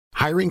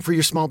Hiring for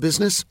your small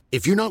business?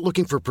 If you're not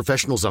looking for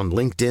professionals on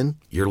LinkedIn,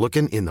 you're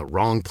looking in the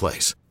wrong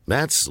place.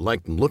 That's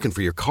like looking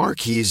for your car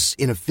keys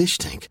in a fish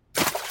tank.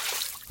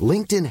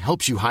 LinkedIn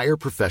helps you hire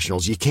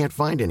professionals you can't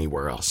find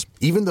anywhere else,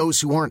 even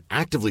those who aren't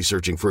actively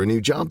searching for a new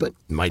job but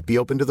might be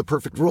open to the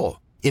perfect role.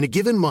 In a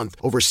given month,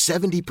 over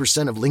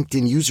 70% of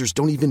LinkedIn users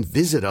don't even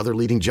visit other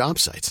leading job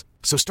sites.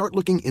 So start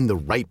looking in the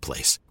right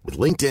place. With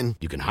LinkedIn,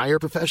 you can hire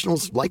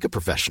professionals like a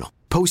professional.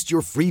 Post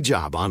your free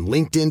job on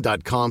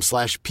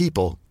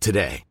linkedin.com/people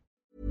today.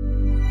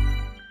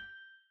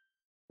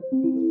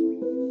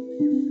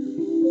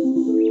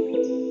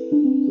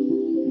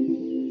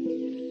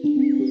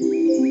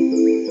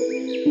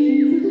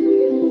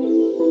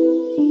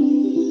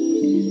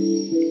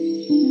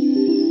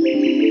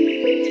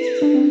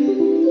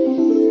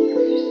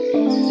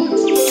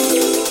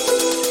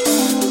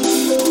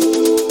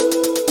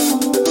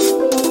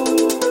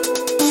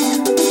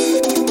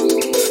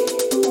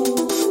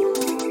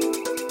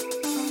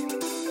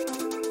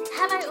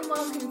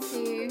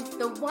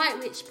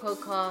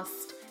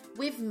 Podcast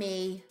with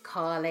me,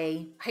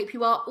 Carly. Hope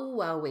you are all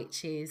well,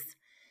 witches.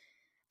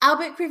 Our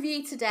book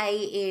review today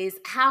is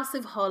House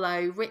of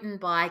Hollow, written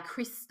by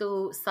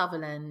Crystal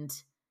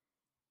Sutherland.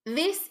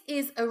 This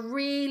is a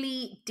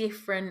really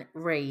different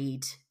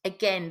read.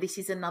 Again, this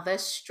is another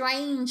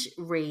strange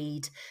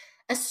read,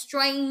 a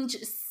strange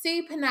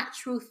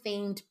supernatural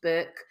themed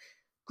book,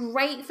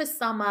 great for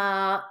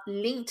summer,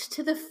 linked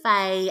to the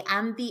Fae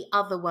and the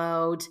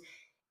otherworld.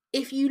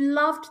 If you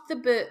loved the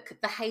book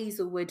The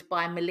Hazelwood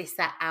by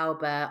Melissa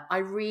Albert, I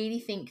really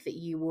think that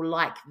you will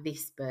like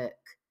this book.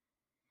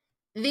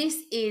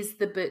 This is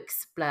the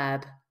book's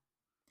blurb.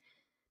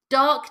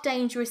 Dark,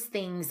 dangerous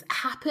things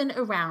happen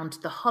around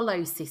the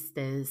Hollow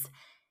sisters,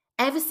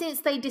 ever since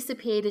they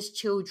disappeared as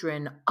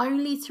children,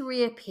 only to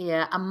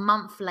reappear a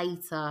month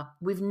later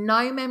with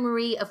no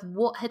memory of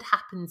what had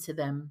happened to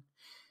them.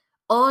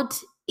 Odd,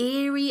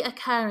 eerie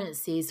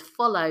occurrences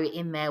follow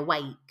in their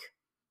wake.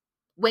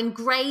 When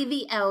Gray,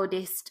 the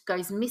eldest,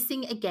 goes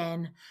missing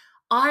again,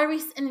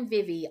 Iris and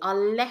Vivi are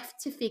left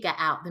to figure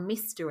out the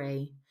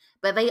mystery,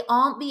 but they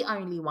aren't the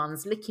only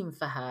ones looking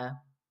for her.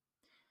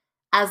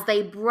 As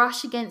they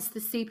brush against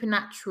the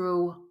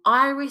supernatural,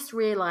 Iris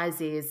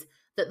realizes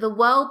that the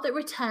world that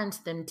returned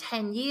to them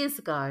 10 years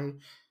ago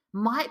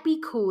might be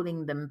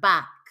calling them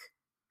back,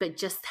 but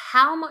just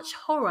how much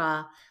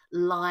horror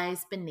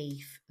lies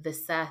beneath the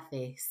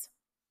surface.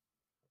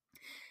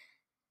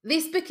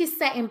 This book is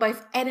set in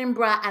both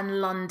Edinburgh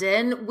and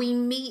London. We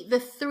meet the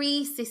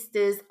three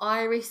sisters,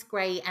 Iris,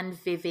 Gray and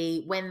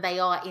Vivi, when they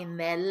are in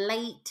their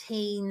late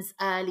teens,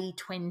 early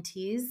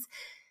 20s.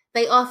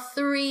 They are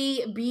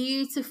three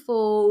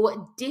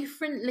beautiful,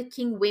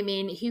 different-looking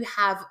women who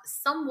have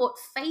somewhat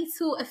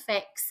fatal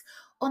effects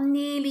on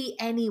nearly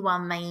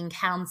anyone they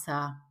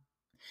encounter.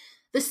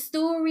 The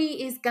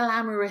story is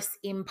glamorous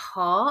in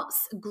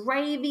parts.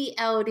 Gray, the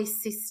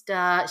eldest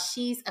sister,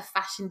 she's a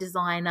fashion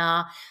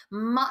designer.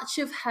 Much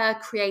of her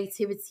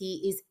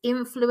creativity is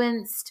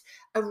influenced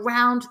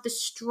around the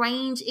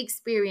strange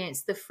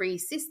experience the three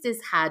sisters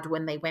had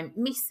when they went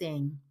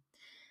missing.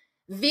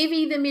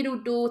 Vivi, the middle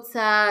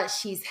daughter,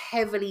 she's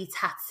heavily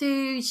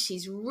tattooed.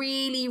 She's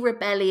really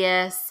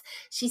rebellious.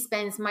 She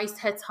spends most of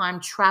her time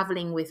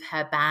traveling with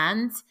her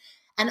band.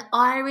 And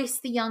Iris,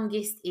 the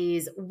youngest,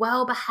 is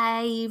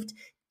well-behaved,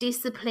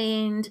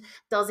 disciplined,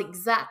 does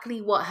exactly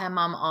what her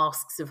mum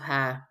asks of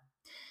her.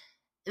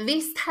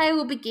 This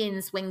tale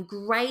begins when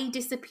Gray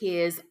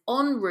disappears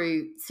en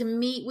route to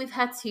meet with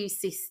her two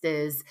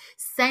sisters,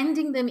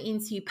 sending them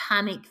into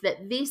panic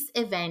that this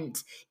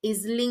event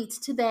is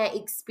linked to their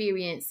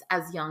experience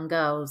as young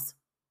girls.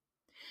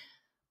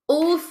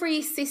 All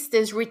three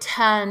sisters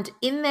returned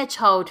in their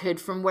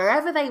childhood from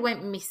wherever they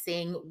went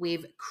missing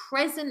with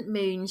crescent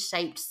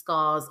moon-shaped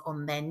scars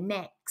on their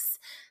necks.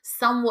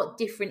 Somewhat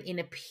different in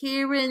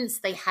appearance,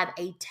 they had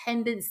a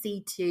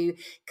tendency to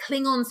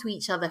cling on to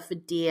each other for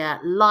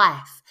dear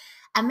life.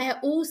 And they're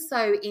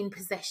also in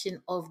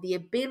possession of the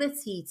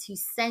ability to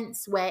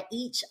sense where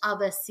each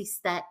other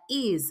sister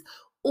is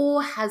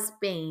or has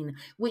been,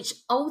 which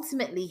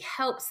ultimately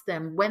helps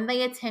them when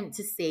they attempt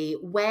to see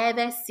where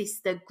their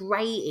sister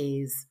Gray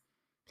is.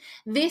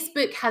 This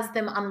book has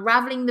them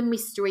unraveling the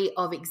mystery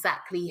of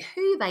exactly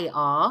who they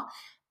are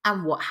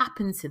and what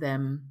happened to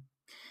them.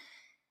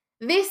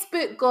 This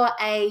book got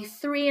a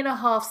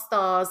 3.5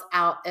 stars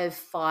out of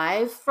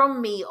 5 from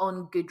me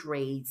on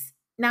Goodreads.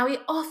 Now,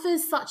 it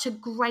offers such a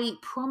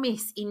great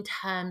promise in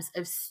terms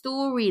of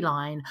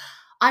storyline.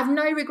 I've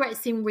no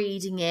regrets in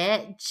reading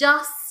it,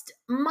 just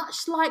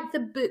much like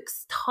the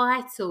book's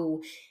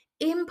title.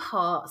 In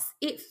parts,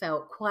 it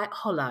felt quite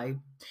hollow.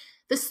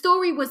 The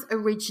story was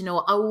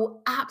original. I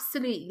will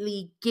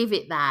absolutely give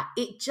it that.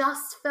 It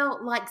just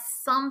felt like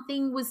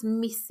something was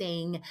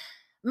missing,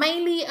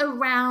 mainly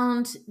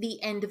around the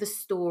end of the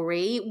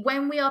story,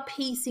 when we are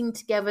piecing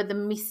together the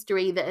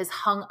mystery that has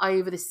hung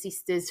over the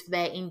sisters for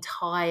their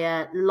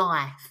entire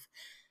life.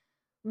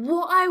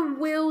 What I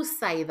will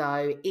say,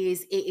 though,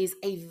 is it is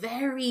a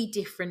very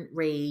different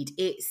read.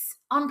 It's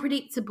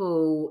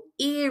unpredictable,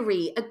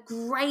 eerie, a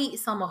great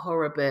summer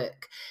horror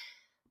book.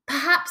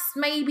 Perhaps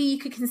maybe you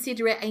could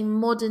consider it a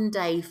modern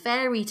day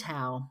fairy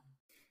tale.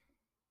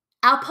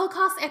 Our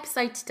podcast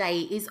episode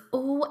today is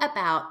all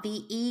about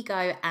the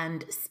ego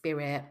and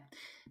spirit.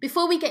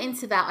 Before we get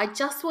into that, I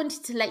just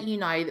wanted to let you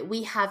know that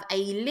we have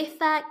a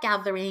Litha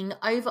gathering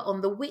over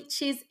on the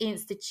Witches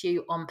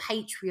Institute on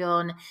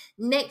Patreon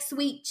next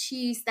week,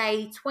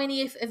 Tuesday,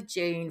 20th of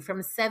June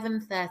from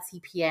 7:30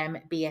 p.m.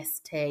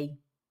 BST.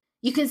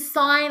 You can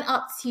sign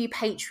up to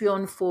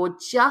Patreon for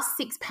just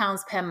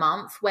 £6 per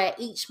month, where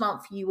each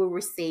month you will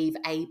receive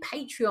a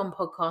Patreon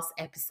podcast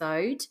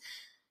episode,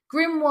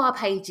 grimoire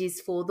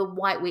pages for the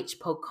White Witch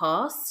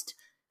podcast,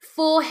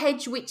 4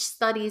 Hedge Witch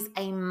studies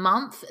a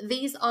month.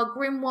 These are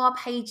grimoire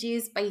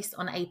pages based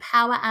on a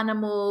power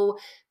animal,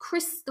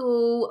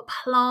 crystal,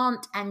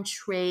 plant, and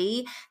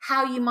tree,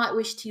 how you might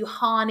wish to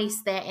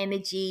harness their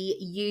energy,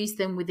 use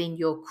them within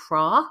your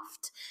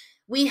craft.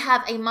 We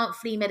have a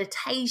monthly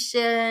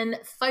meditation,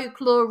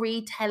 folklore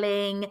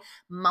retelling,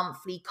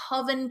 monthly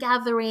coven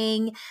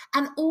gathering,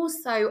 and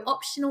also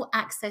optional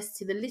access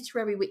to the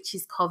Literary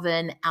Witches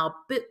Coven, our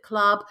book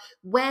club,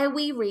 where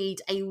we read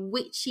a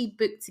witchy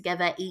book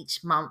together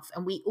each month.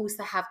 And we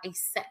also have a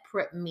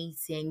separate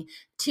meeting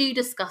to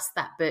discuss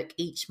that book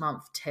each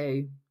month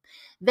too.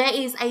 There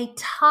is a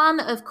ton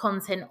of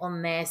content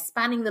on there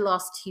spanning the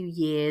last 2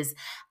 years.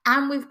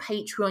 And with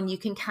Patreon, you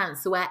can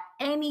cancel at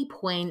any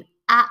point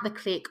at the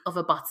click of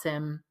a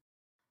button.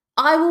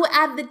 I will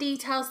add the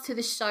details to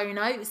the show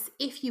notes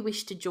if you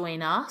wish to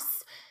join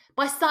us.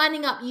 By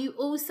signing up, you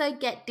also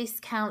get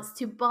discounts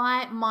to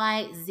buy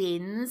my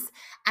zines.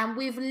 And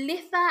with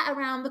Litha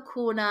around the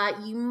corner,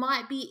 you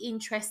might be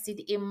interested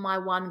in my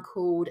one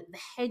called The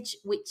Hedge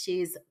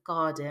Witch's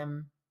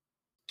Garden.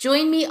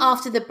 Join me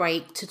after the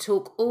break to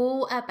talk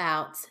all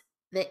about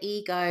the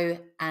ego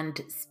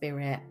and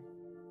spirit.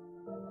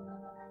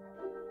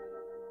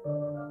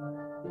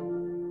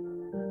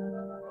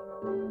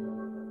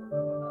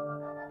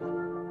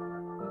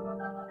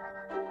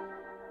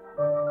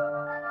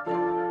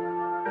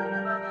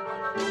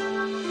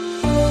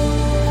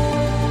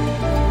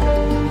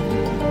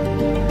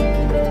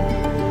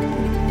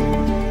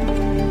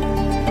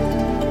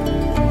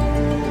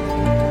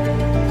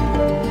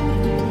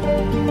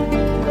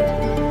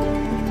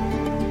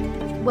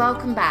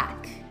 Welcome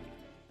back.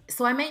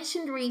 So I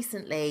mentioned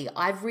recently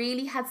I've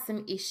really had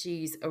some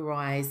issues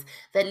arise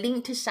that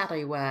link to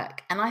shadow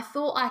work, and I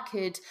thought I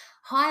could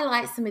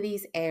highlight some of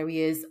these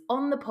areas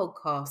on the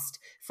podcast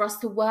for us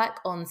to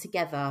work on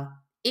together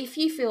if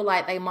you feel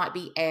like they might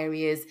be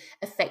areas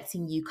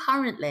affecting you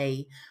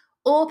currently,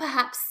 or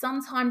perhaps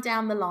sometime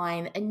down the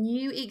line a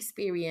new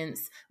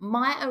experience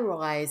might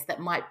arise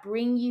that might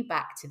bring you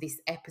back to this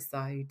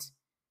episode.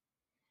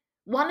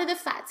 One of the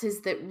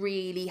factors that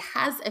really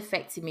has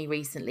affected me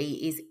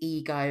recently is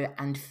ego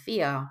and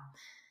fear.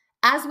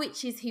 As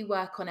witches who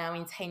work on our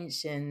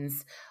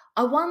intentions,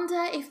 I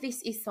wonder if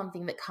this is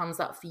something that comes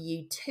up for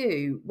you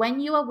too when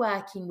you are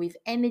working with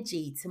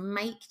energy to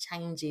make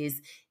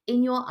changes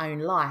in your own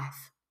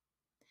life.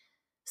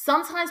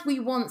 Sometimes we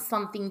want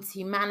something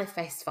to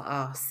manifest for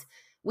us.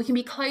 We can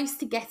be close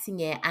to getting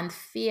it, and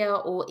fear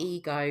or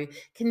ego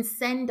can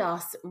send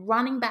us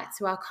running back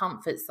to our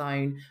comfort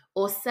zone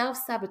or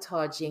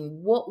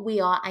self-sabotaging what we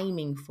are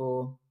aiming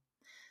for.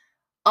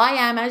 I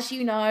am, as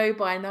you know,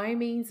 by no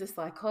means a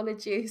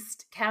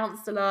psychologist,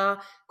 counsellor,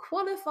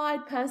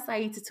 qualified per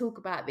se to talk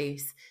about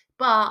this,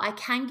 but I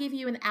can give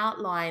you an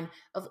outline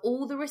of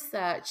all the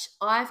research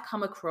I've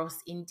come across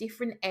in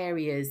different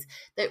areas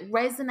that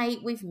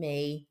resonate with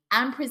me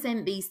and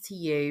present these to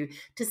you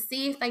to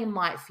see if they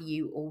might for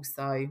you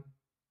also.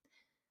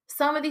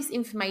 Some of this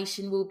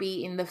information will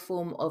be in the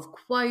form of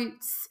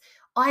quotes,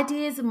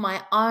 ideas of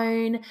my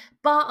own,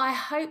 but I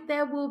hope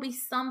there will be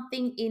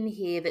something in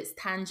here that's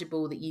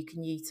tangible that you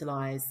can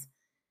utilize.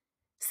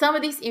 Some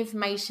of this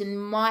information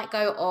might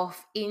go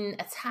off in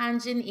a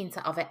tangent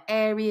into other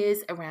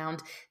areas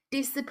around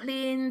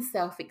discipline,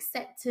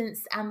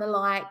 self-acceptance, and the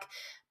like,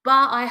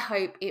 but I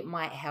hope it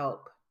might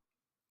help.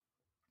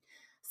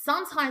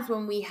 Sometimes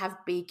when we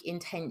have big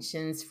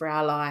intentions for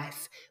our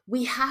life,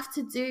 we have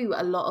to do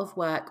a lot of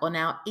work on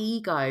our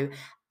ego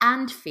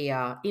and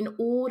fear in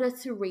order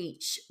to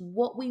reach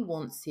what we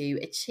want to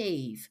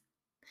achieve.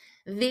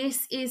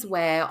 This is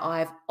where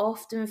I've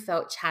often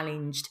felt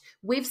challenged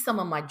with some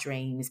of my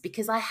dreams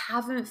because I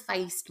haven't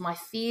faced my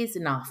fears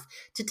enough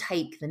to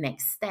take the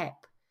next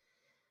step.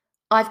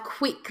 I've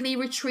quickly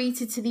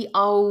retreated to the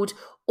old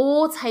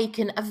or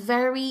taken a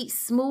very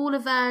smaller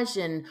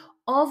version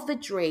of the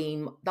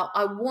dream that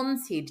I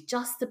wanted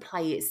just to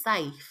play it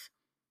safe.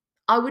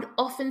 I would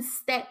often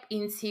step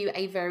into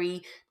a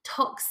very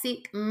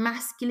toxic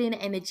masculine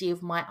energy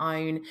of my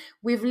own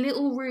with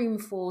little room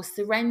for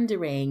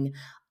surrendering,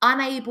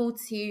 unable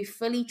to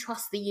fully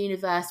trust the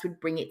universe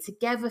would bring it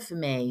together for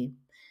me.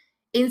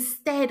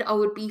 Instead, I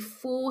would be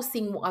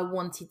forcing what I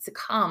wanted to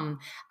come,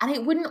 and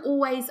it wouldn't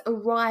always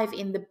arrive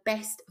in the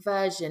best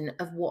version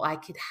of what I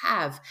could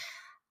have,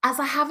 as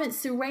I haven't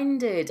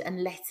surrendered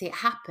and let it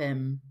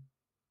happen.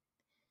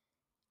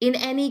 In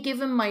any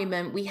given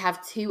moment, we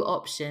have two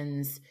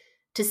options: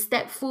 to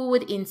step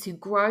forward into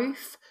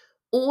growth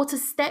or to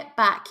step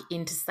back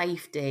into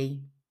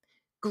safety.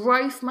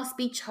 Growth must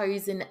be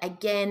chosen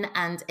again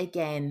and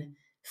again.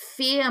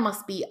 Fear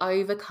must be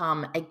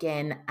overcome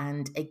again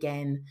and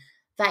again.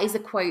 That is a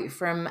quote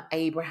from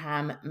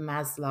Abraham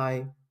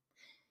Maslow.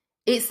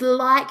 It's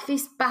like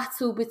this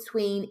battle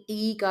between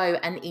ego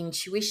and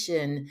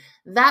intuition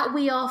that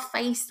we are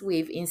faced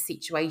with in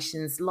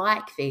situations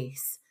like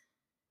this.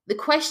 The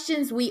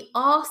questions we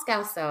ask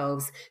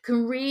ourselves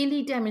can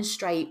really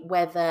demonstrate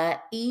whether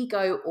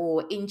ego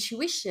or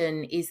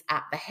intuition is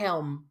at the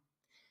helm.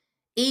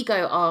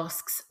 Ego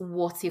asks,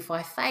 what if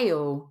I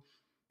fail?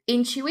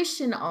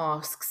 Intuition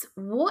asks,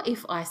 what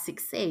if I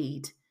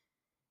succeed?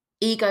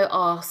 Ego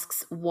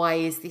asks, why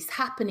is this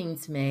happening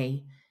to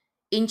me?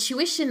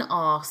 Intuition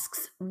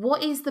asks,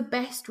 what is the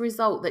best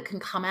result that can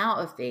come out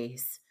of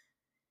this?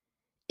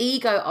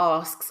 Ego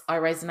asks, I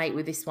resonate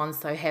with this one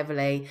so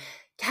heavily,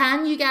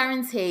 can you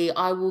guarantee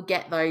I will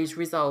get those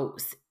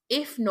results?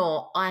 If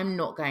not, I'm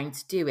not going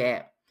to do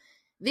it.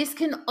 This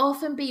can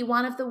often be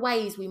one of the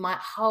ways we might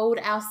hold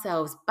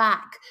ourselves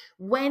back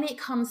when it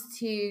comes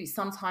to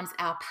sometimes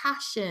our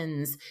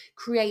passions,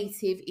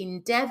 creative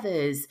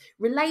endeavors,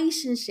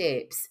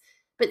 relationships.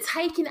 But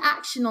taking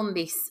action on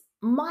this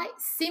might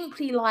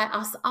simply light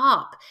us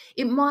up.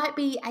 It might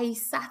be a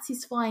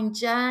satisfying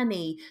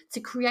journey to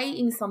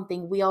creating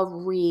something we are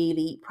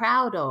really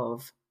proud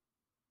of.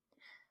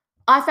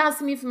 I found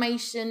some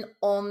information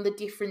on the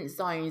different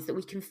zones that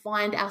we can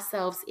find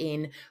ourselves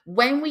in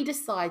when we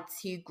decide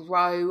to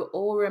grow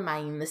or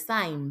remain the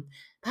same.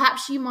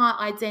 Perhaps you might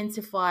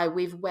identify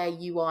with where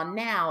you are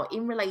now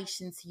in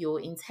relation to your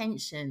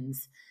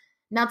intentions.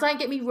 Now, don't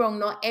get me wrong,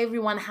 not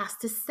everyone has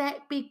to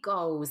set big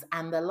goals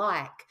and the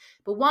like.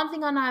 But one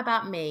thing I know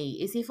about me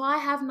is if I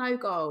have no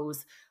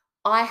goals,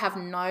 I have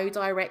no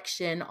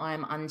direction,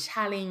 I'm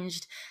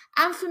unchallenged.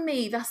 And for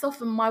me, that's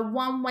often my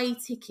one-way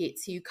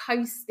ticket to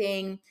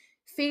coasting,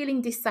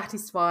 feeling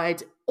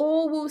dissatisfied,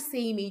 or will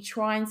see me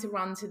trying to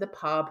run to the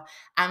pub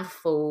and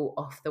fall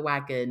off the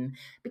wagon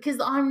because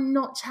I'm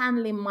not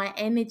channeling my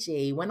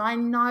energy when I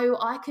know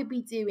I could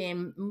be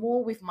doing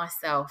more with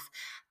myself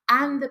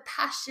and the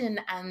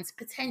passion and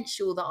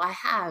potential that I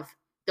have,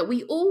 that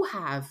we all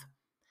have.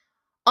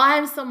 I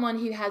am someone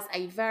who has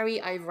a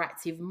very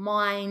overactive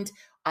mind.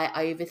 I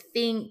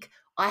overthink.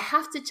 I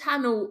have to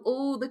channel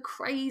all the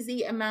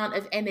crazy amount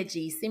of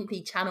energy,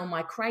 simply channel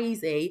my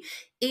crazy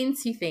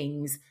into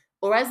things.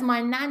 Or as my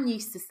nan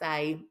used to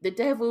say, the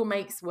devil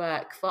makes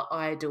work for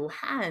idle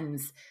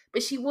hands.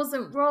 But she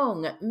wasn't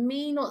wrong.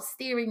 Me not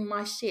steering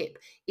my ship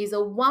is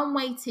a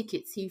one-way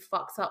ticket to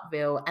fucked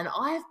upville, and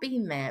I have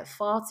been there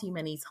far too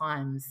many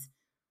times.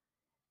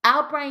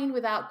 Our brain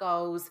without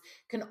goals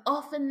can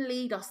often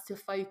lead us to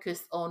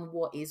focus on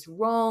what is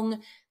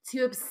wrong,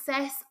 to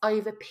obsess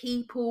over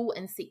people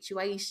and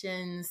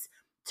situations,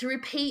 to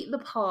repeat the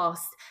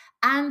past,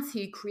 and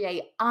to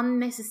create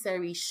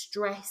unnecessary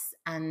stress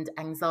and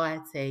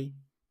anxiety.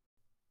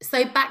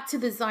 So, back to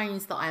the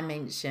zones that I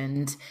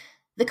mentioned.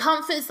 The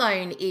comfort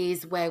zone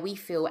is where we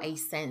feel a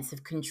sense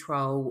of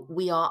control.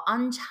 We are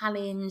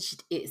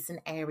unchallenged. It's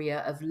an area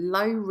of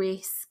low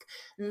risk,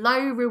 low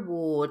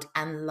reward,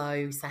 and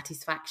low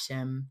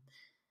satisfaction.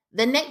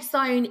 The next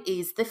zone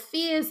is the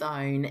fear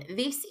zone.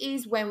 This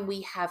is when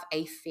we have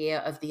a fear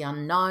of the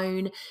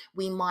unknown.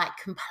 We might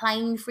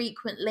complain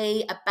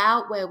frequently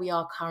about where we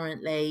are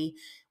currently.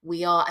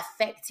 We are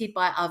affected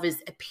by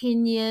others'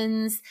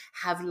 opinions,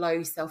 have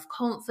low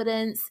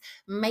self-confidence,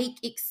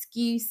 make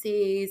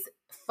excuses,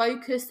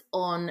 focus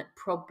on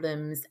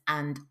problems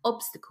and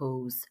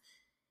obstacles.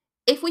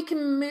 If we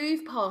can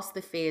move past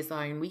the fear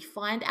zone, we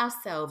find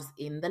ourselves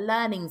in the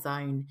learning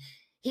zone.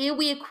 Here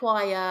we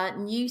acquire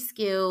new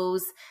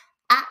skills,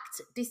 act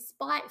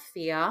despite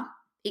fear,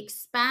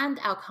 expand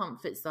our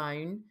comfort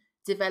zone,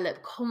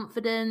 develop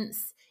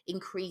confidence,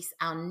 increase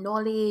our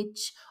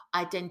knowledge,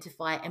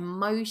 identify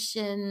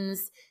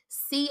emotions,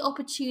 see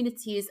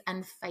opportunities,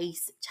 and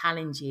face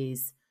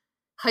challenges.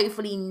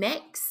 Hopefully,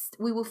 next,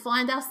 we will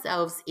find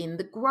ourselves in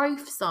the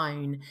growth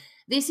zone.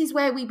 This is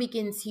where we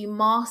begin to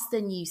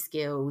master new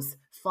skills,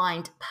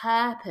 find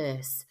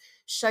purpose,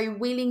 show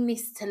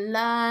willingness to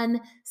learn,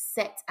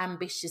 set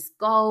ambitious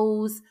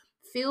goals,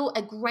 feel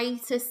a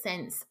greater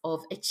sense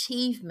of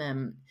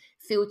achievement,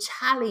 feel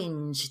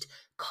challenged,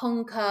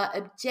 conquer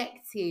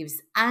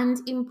objectives,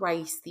 and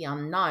embrace the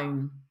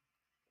unknown.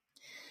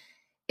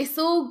 It's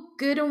all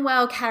good and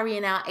well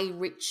carrying out a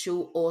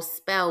ritual or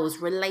spells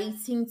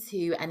relating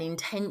to an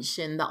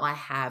intention that I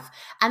have.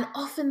 And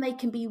often they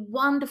can be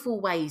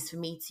wonderful ways for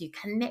me to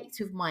connect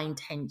with my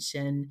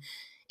intention,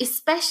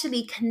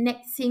 especially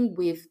connecting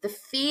with the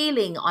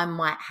feeling I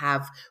might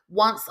have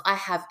once I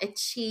have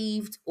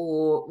achieved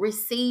or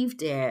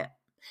received it.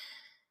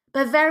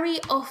 But very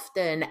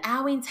often,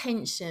 our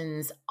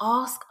intentions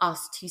ask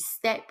us to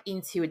step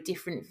into a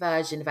different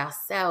version of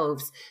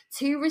ourselves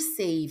to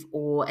receive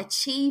or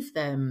achieve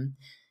them.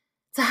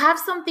 To have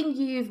something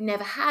you've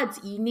never had,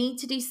 you need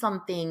to do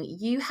something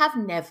you have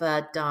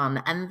never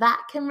done, and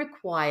that can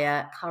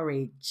require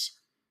courage.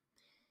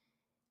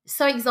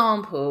 So,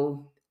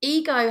 example,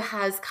 ego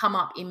has come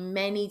up in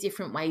many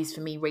different ways for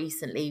me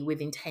recently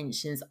with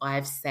intentions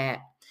I've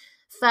set.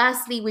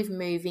 Firstly, with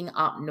moving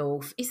up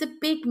north, it's a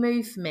big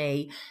move for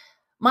me.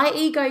 My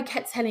ego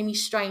kept telling me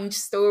strange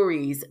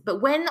stories,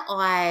 but when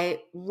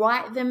I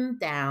write them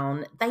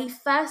down, they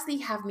firstly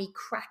have me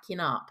cracking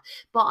up,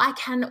 but I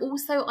can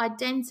also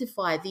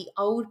identify the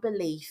old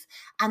belief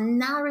and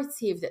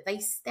narrative that they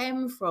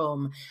stem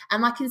from,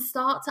 and I can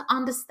start to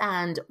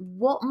understand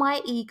what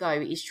my ego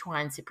is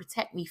trying to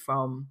protect me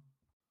from.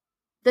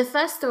 The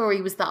first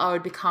story was that I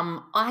would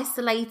become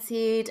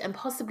isolated and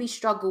possibly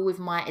struggle with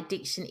my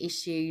addiction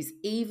issues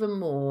even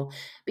more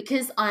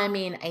because I'm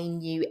in a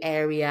new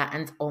area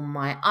and on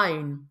my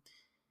own.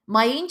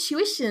 My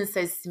intuition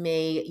says to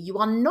me, you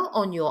are not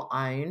on your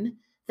own.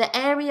 The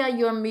area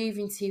you're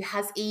moving to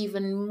has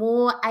even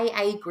more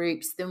AA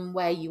groups than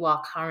where you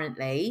are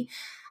currently,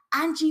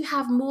 and you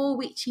have more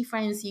witchy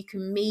friends you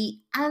can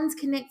meet and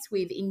connect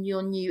with in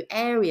your new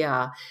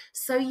area.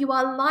 So you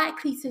are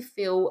likely to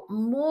feel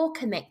more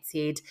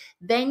connected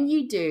than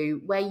you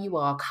do where you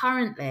are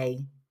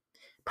currently.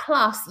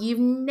 Plus, you've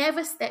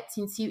never stepped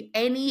into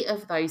any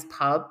of those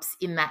pubs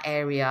in that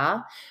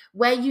area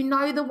where you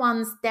know the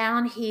ones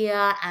down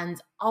here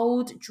and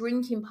old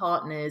drinking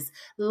partners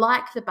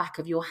like the back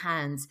of your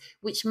hands,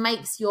 which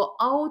makes your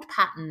old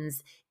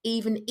patterns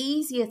even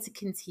easier to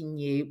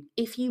continue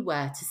if you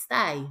were to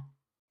stay.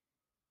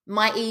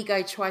 My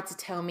ego tried to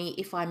tell me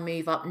if I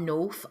move up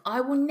north, I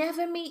will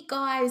never meet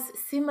guys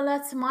similar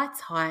to my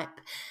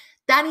type.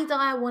 Danny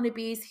Dyer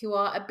wannabes who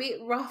are a bit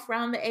rough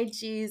around the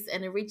edges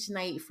and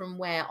originate from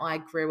where I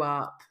grew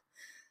up.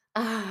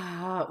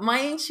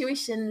 My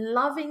intuition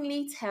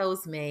lovingly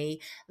tells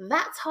me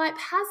that type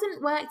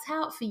hasn't worked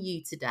out for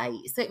you today.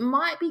 So it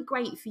might be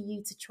great for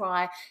you to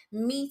try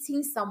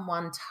meeting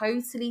someone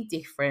totally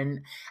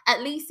different.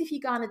 At least if you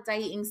go on a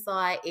dating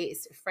site,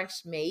 it's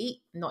fresh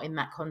meat, not in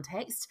that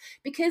context,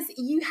 because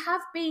you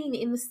have been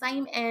in the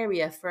same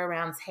area for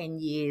around 10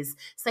 years.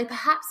 So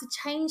perhaps a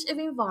change of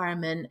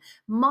environment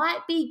might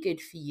be good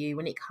for you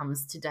when it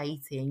comes to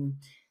dating.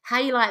 How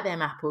you like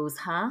them apples,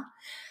 huh?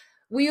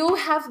 We all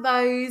have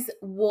those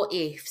what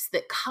ifs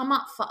that come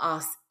up for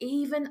us,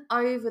 even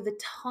over the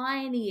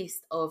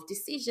tiniest of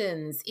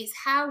decisions. It's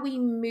how we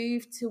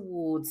move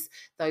towards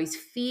those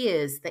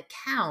fears that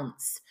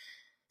counts.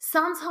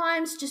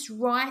 Sometimes just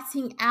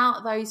writing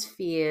out those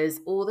fears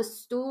or the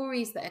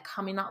stories that are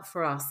coming up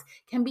for us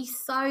can be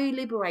so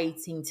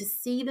liberating to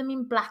see them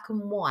in black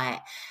and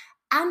white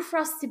and for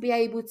us to be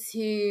able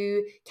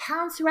to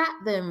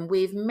counteract them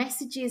with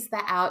messages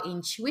that our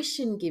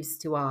intuition gives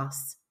to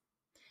us.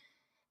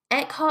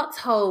 Eckhart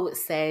Tolle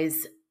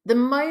says, the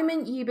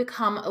moment you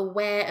become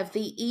aware of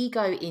the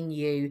ego in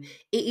you,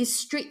 it is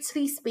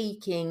strictly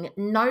speaking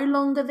no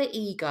longer the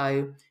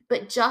ego,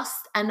 but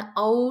just an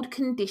old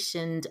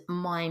conditioned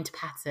mind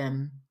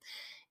pattern.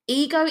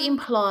 Ego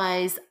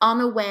implies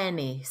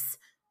unawareness.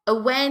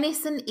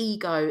 Awareness and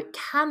ego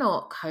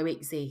cannot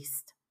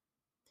coexist.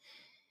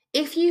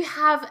 If you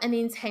have an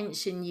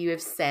intention you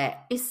have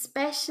set,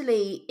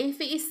 especially if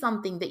it is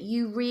something that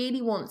you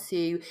really want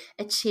to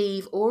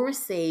achieve or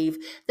receive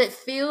that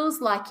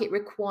feels like it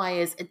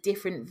requires a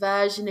different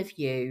version of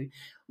you,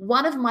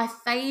 one of my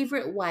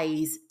favorite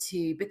ways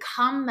to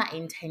become that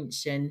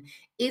intention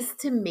is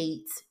to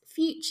meet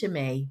future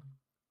me.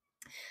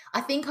 I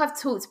think I've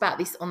talked about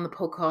this on the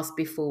podcast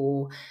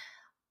before.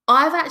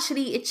 I've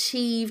actually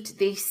achieved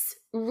this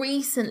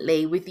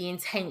recently with the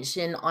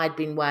intention I'd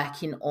been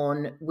working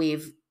on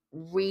with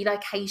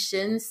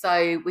relocation.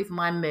 So, with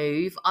my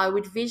move, I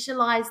would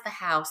visualize the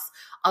house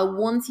I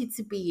wanted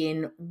to be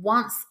in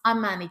once I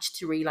managed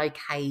to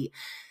relocate.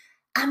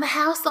 And the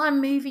house I'm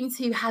moving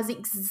to has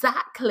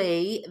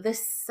exactly the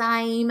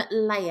same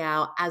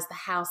layout as the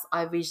house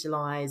I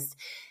visualized.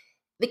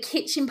 The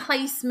kitchen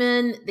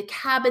placement, the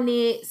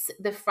cabinets,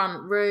 the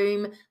front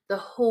room, the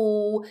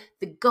hall,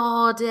 the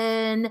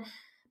garden.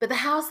 But the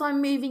house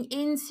I'm moving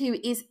into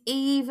is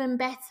even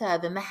better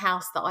than the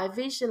house that I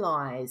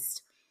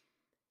visualized.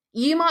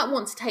 You might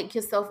want to take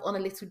yourself on a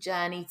little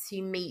journey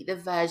to meet the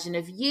version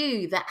of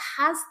you that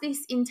has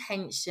this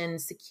intention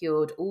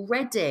secured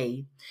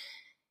already.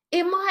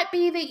 It might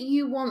be that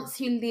you want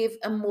to live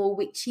a more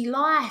witchy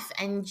life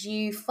and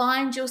you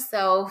find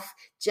yourself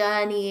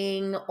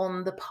journeying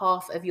on the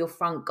path of your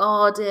front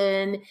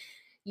garden.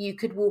 You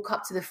could walk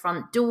up to the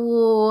front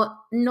door,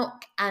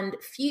 knock, and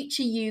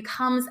future you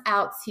comes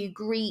out to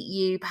greet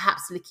you,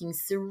 perhaps looking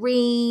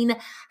serene,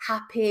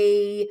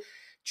 happy,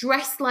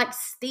 dressed like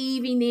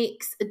Stevie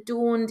Nicks,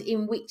 adorned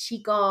in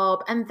witchy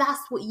garb, and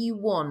that's what you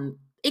want.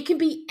 It can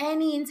be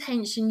any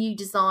intention you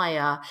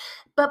desire,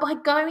 but by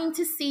going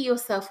to see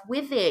yourself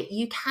with it,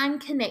 you can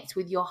connect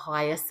with your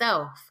higher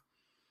self.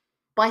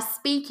 By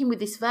speaking with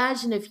this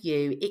version of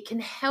you, it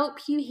can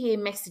help you hear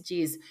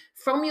messages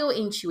from your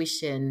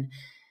intuition.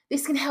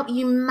 This can help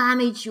you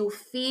manage your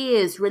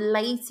fears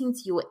relating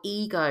to your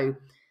ego.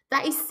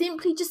 that is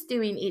simply just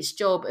doing its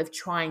job of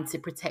trying to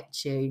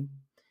protect you.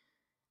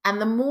 And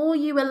the more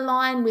you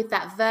align with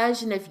that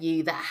version of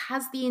you that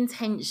has the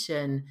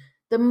intention,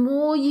 the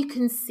more you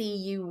can see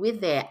you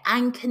with it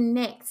and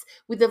connect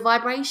with the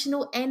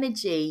vibrational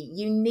energy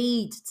you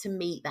need to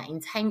meet that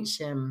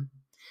intention.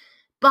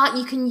 But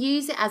you can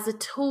use it as a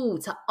tool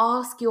to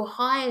ask your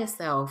higher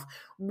self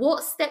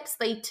what steps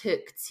they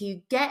took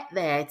to get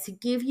there, to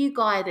give you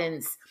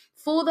guidance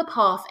for the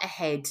path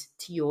ahead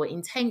to your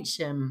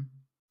intention.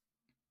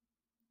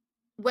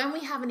 When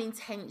we have an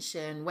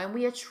intention, when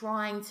we are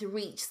trying to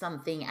reach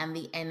something and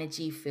the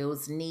energy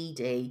feels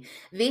needy,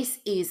 this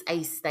is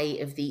a state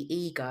of the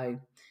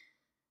ego.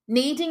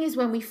 Needing is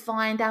when we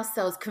find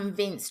ourselves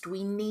convinced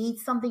we need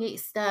something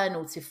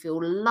external to feel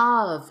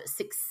love,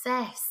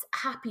 success,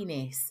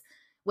 happiness,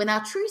 when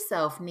our true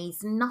self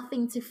needs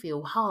nothing to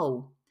feel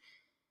whole.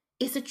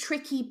 It's a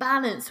tricky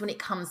balance when it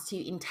comes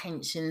to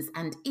intentions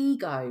and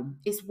ego.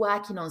 It's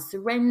working on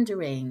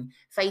surrendering,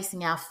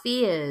 facing our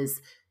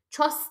fears,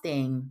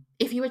 trusting.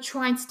 If you are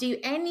trying to do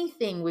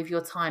anything with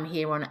your time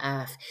here on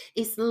earth,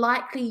 it's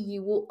likely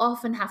you will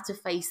often have to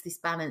face this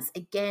balance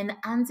again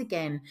and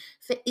again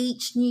for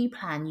each new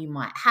plan you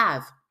might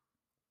have.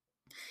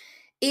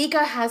 Ego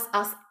has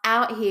us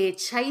out here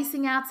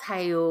chasing our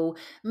tail,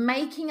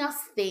 making us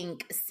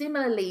think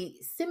similarly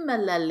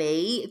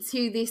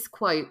to this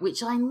quote,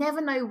 which I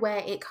never know where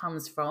it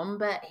comes from,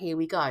 but here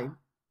we go.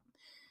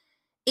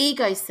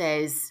 Ego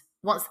says,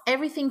 once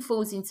everything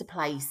falls into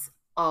place,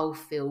 I'll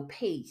feel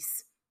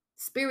peace.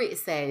 Spirit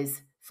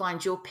says,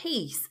 find your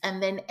peace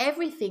and then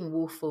everything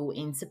will fall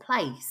into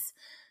place.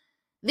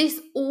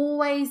 This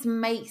always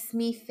makes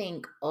me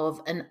think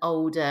of an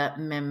older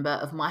member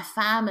of my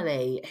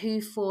family who,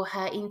 for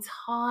her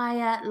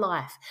entire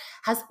life,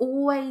 has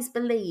always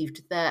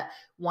believed that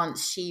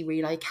once she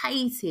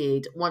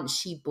relocated, once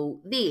she bought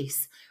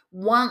this,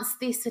 once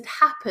this had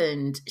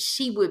happened,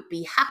 she would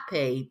be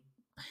happy.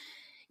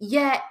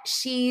 Yet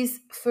she's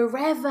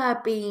forever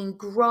been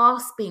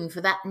grasping for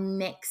that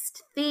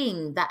next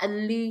thing, that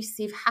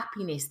elusive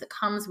happiness that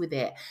comes with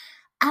it,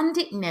 and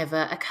it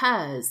never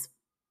occurs.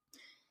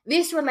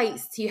 This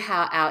relates to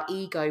how our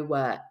ego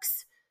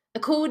works.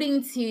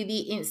 According to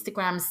the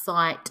Instagram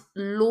site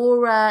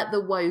Laura the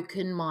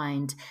Woken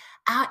Mind,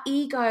 our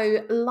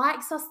ego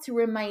likes us to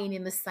remain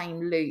in the same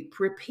loop,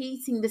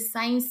 repeating the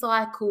same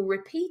cycle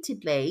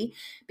repeatedly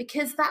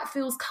because that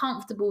feels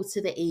comfortable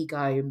to the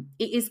ego.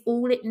 It is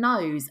all it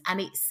knows and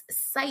it's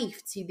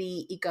safe to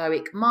the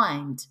egoic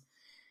mind.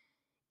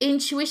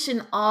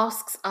 Intuition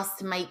asks us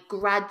to make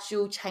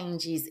gradual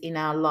changes in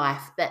our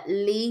life that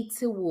lead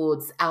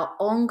towards our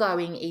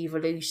ongoing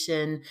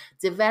evolution,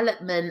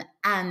 development,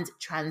 and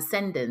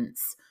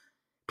transcendence.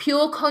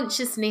 Pure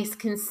consciousness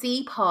can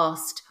see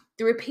past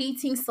the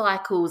repeating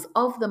cycles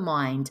of the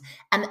mind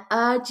and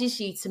urges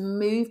you to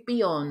move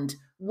beyond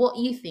what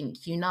you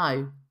think you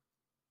know.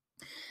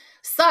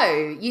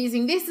 So,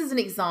 using this as an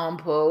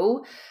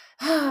example,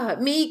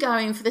 me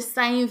going for the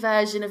same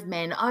version of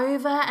men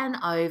over and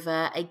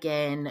over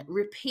again,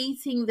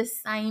 repeating the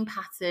same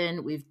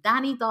pattern with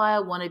Danny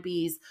Dyer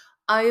wannabes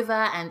over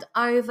and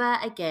over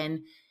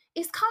again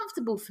is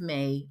comfortable for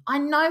me. I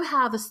know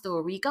how the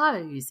story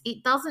goes.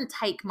 It doesn't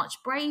take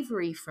much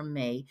bravery from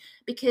me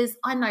because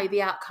I know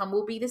the outcome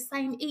will be the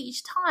same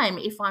each time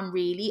if I'm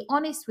really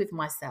honest with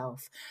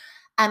myself.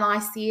 And I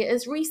see it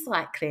as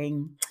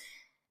recycling.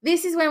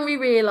 This is when we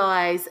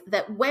realize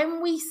that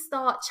when we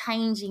start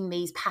changing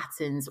these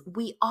patterns,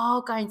 we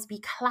are going to be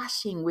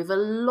clashing with a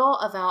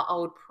lot of our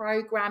old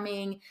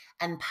programming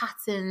and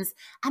patterns,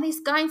 and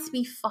it's going to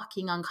be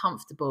fucking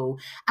uncomfortable.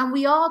 And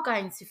we are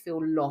going to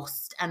feel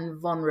lost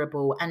and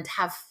vulnerable and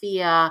have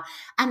fear,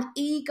 and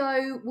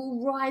ego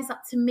will rise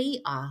up to meet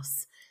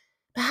us.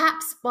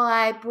 Perhaps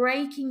by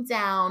breaking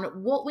down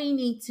what we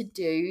need to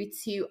do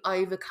to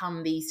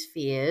overcome these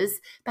fears,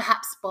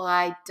 perhaps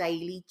by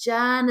daily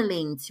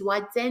journaling to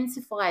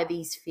identify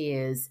these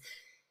fears,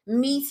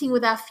 meeting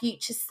with our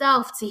future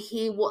self to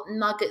hear what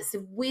nuggets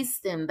of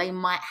wisdom they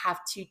might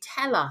have to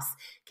tell us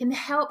can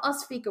help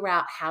us figure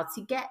out how to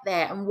get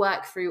there and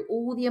work through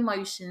all the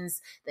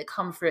emotions that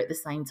come through at the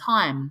same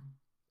time.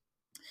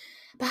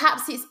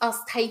 Perhaps it's us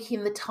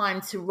taking the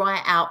time to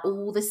write out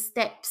all the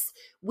steps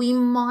we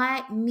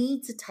might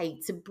need to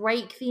take to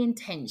break the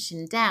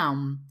intention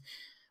down.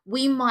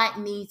 We might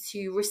need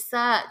to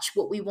research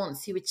what we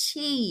want to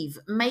achieve,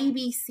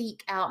 maybe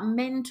seek out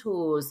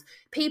mentors,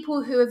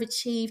 people who have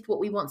achieved what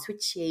we want to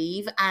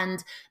achieve,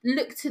 and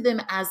look to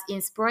them as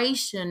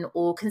inspiration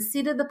or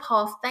consider the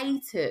path they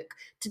took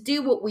to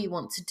do what we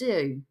want to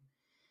do.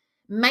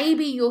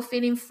 Maybe you're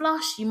feeling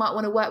flush. You might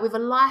want to work with a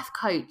life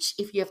coach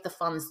if you have the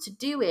funds to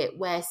do it,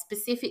 where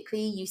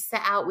specifically you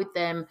set out with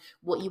them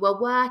what you are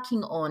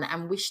working on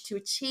and wish to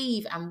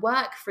achieve and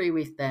work through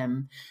with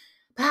them.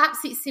 Perhaps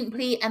it's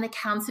simply an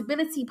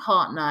accountability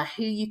partner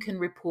who you can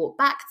report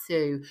back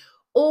to,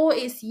 Or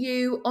it's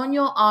you on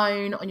your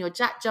own, on your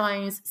Jack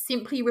Jones,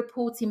 simply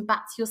reporting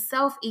back to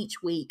yourself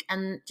each week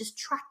and just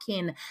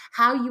tracking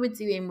how you are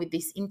doing with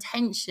this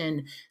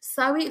intention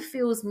so it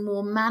feels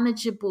more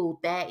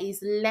manageable. There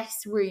is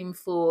less room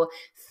for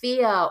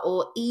fear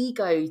or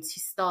ego to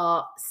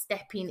start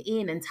stepping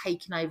in and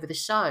taking over the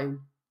show.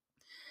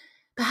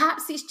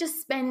 Perhaps it's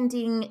just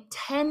spending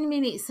 10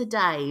 minutes a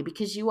day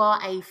because you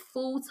are a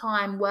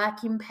full-time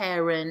working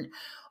parent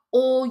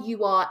or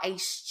you are a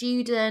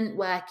student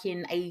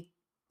working a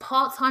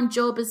part-time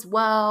job as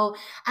well,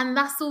 and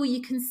that's all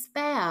you can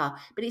spare,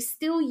 but it's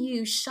still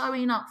you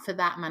showing up for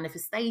that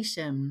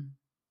manifestation.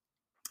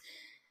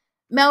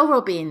 Mel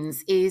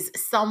Robbins is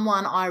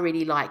someone I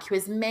really like who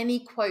has many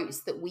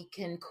quotes that we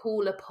can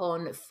call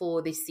upon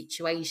for this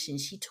situation.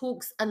 She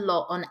talks a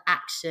lot on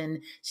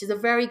action. She's a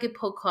very good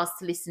podcast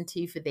to listen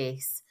to for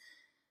this.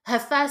 Her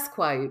first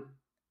quote: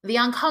 "The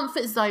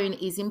uncomfort zone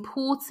is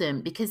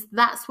important because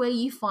that's where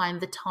you find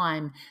the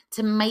time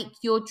to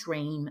make your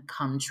dream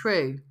come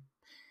true."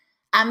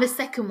 And the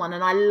second one,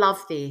 and I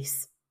love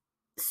this: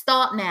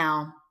 "Start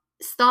now.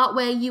 Start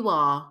where you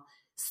are.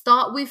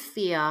 Start with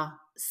fear.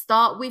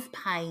 Start with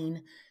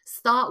pain.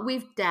 Start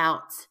with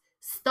doubt.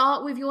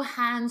 Start with your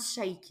hands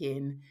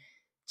shaking.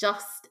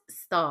 Just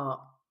start."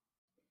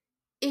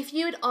 If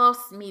you had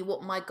asked me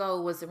what my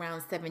goal was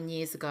around 7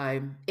 years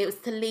ago, it was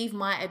to leave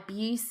my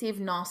abusive,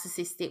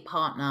 narcissistic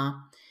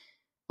partner.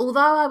 Although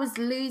I was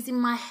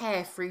losing my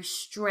hair through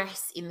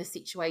stress in the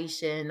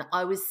situation,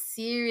 I was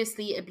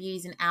seriously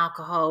abusing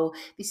alcohol.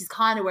 This is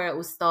kind of where it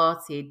all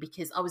started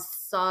because I was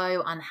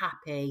so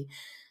unhappy.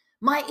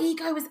 My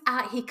ego was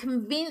out here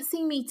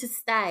convincing me to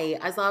stay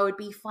as I would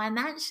be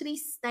financially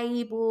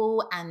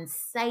stable and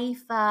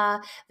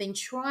safer than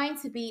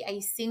trying to be a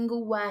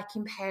single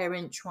working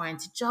parent trying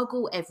to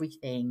juggle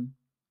everything.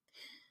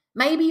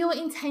 Maybe your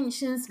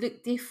intentions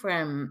look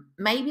different.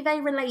 Maybe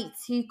they relate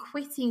to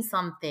quitting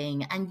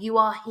something and you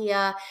are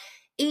here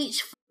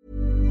each.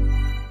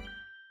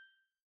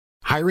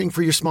 Hiring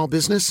for your small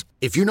business?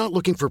 If you're not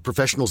looking for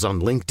professionals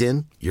on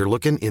LinkedIn, you're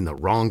looking in the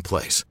wrong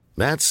place.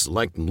 That's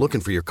like looking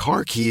for your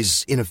car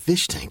keys in a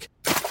fish tank.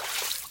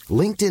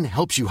 LinkedIn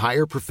helps you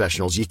hire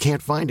professionals you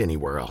can't find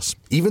anywhere else,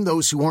 even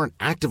those who aren't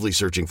actively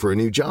searching for a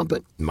new job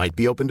but might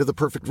be open to the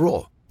perfect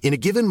role. In a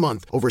given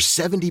month, over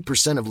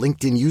 70% of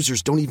LinkedIn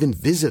users don't even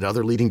visit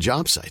other leading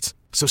job sites.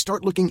 So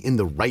start looking in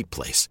the right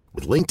place.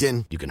 With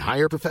LinkedIn, you can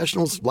hire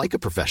professionals like a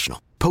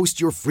professional. Post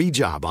your free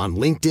job on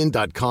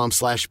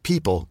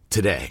linkedin.com/people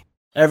today.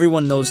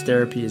 Everyone knows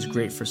therapy is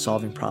great for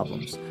solving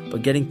problems,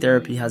 but getting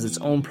therapy has its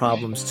own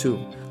problems too,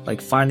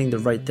 like finding the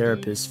right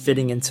therapist,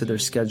 fitting into their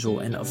schedule,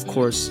 and of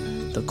course,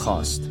 the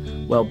cost.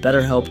 Well,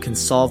 BetterHelp can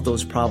solve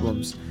those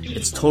problems.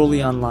 It's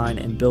totally online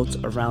and built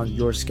around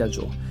your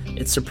schedule.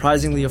 It's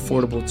surprisingly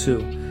affordable too.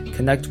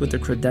 Connect with a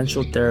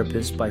credentialed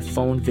therapist by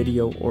phone,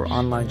 video, or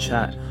online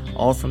chat,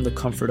 all from the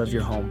comfort of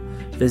your home.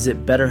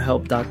 Visit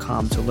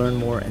BetterHelp.com to learn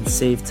more and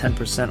save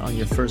 10% on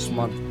your first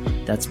month.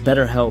 That's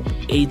BetterHelp,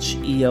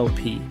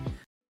 H-E-L-P.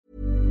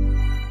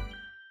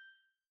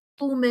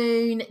 Full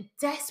moon,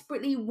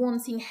 desperately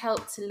wanting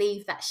help to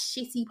leave that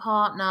shitty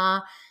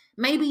partner.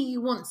 Maybe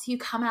you want to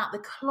come out the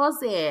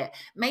closet.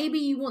 Maybe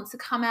you want to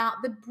come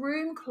out the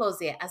broom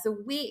closet as a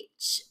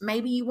witch.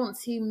 Maybe you want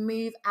to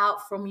move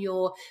out from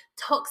your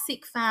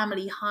toxic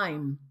family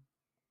home.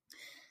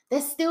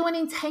 There's still an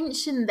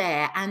intention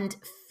there, and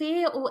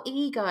fear or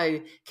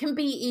ego can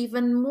be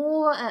even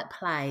more at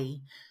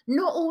play.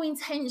 Not all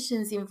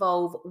intentions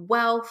involve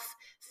wealth,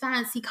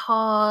 fancy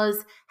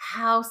cars,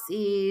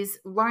 houses,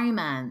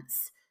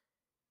 romance.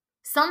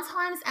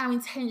 Sometimes our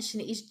intention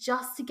is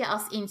just to get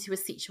us into a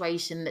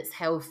situation that's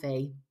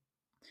healthy.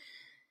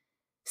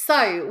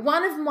 So,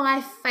 one of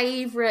my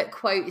favorite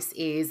quotes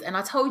is, and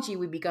I told you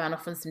we'd be going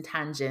off on some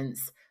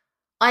tangents: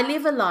 "I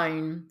live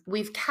alone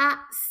with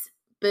cats,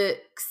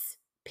 books,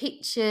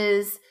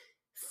 pictures,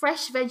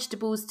 fresh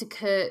vegetables to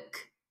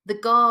cook, the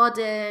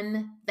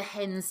garden, the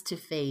hens to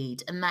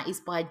feed." And that is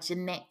by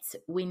Jeanette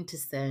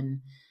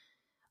Winterson.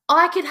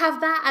 I could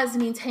have that as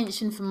an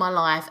intention for my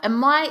life, and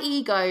my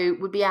ego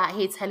would be out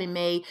here telling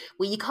me,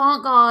 well, you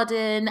can't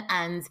garden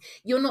and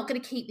you're not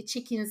going to keep the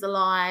chickens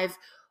alive.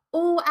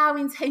 All our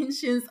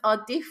intentions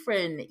are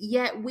different,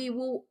 yet we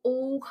will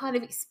all kind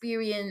of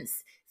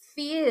experience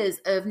fears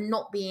of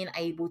not being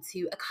able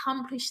to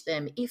accomplish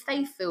them if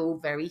they feel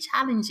very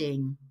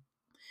challenging.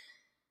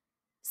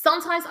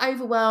 Sometimes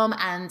overwhelm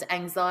and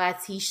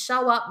anxiety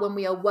show up when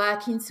we are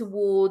working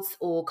towards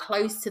or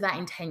close to that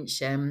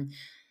intention.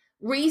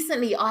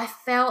 Recently, I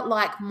felt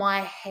like my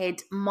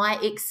head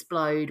might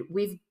explode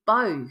with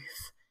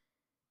both.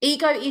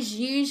 Ego is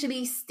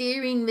usually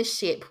steering the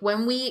ship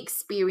when we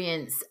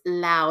experience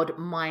loud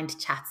mind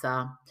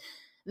chatter.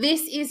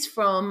 This is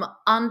from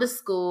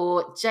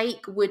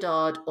 _Jake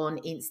Woodard on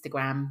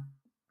Instagram.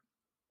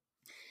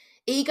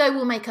 Ego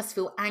will make us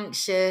feel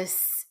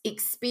anxious,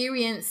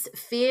 experience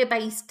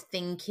fear-based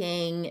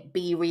thinking,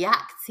 be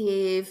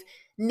reactive,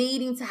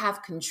 needing to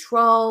have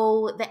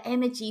control. The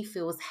energy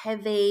feels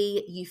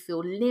heavy, you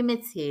feel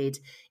limited,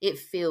 it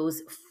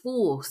feels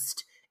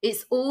forced,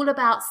 It's all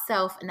about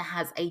self and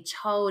has a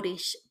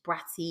childish,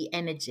 bratty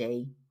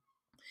energy.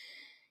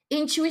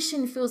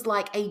 Intuition feels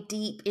like a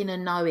deep inner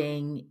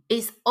knowing.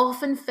 It's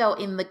often felt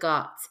in the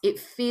gut. It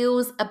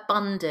feels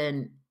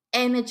abundant,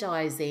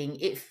 energizing.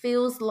 It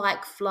feels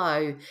like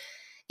flow.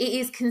 It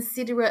is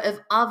considerate of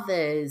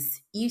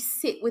others. You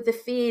sit with the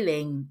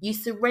feeling. You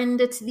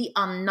surrender to the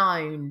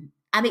unknown.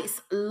 And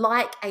it's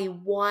like a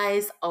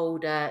wise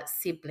older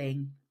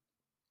sibling.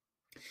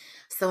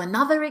 So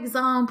another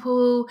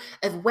example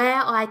of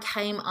where I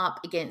came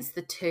up against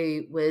the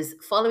two was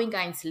following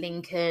going to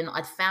Lincoln.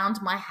 I'd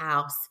found my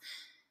house.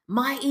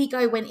 My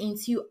ego went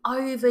into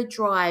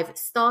overdrive,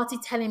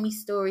 started telling me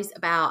stories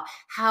about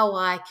how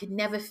I could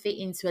never fit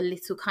into a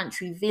little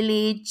country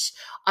village.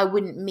 I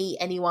wouldn't meet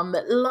anyone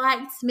that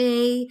liked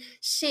me.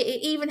 Shit,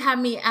 it even had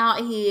me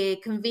out here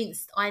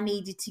convinced I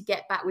needed to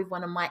get back with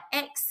one of my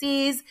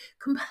exes.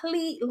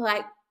 Complete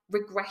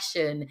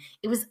regression.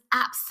 It was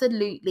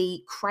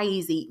absolutely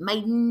crazy. It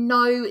made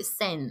no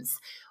sense.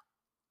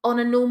 On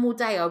a normal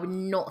day, I would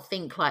not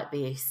think like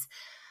this.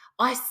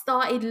 I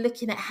started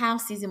looking at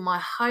houses in my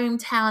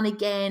hometown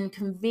again,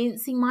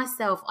 convincing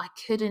myself I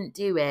couldn't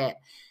do it.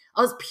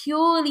 I was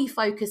purely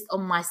focused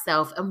on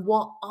myself and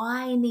what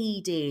I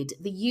needed,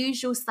 the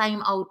usual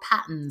same old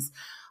patterns.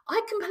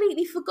 I'd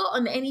completely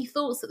forgotten any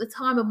thoughts at the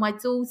time of my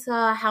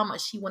daughter, how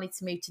much she wanted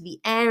to move to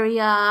the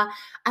area.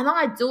 And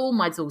I adore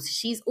my daughter.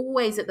 She's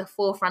always at the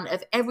forefront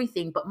of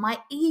everything, but my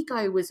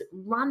ego was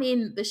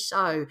running the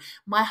show.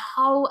 My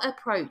whole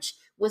approach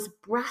was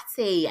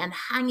bratty and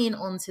hanging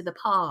on to the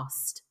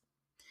past.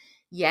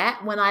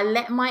 Yet, when I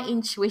let my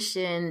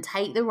intuition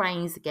take the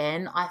reins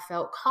again, I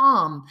felt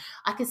calm.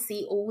 I could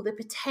see all the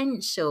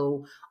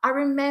potential. I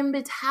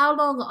remembered how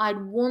long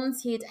I'd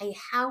wanted a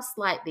house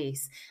like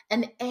this,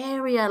 an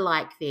area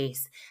like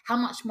this, how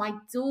much my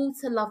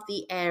daughter loved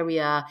the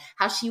area,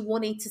 how she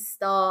wanted to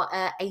start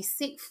a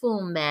sixth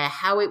form there,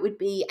 how it would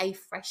be a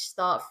fresh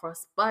start for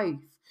us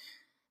both.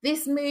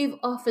 This move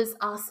offers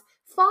us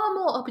far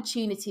more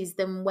opportunities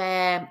than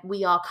where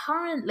we are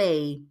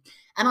currently.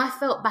 And I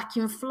felt back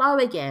in flow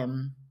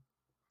again.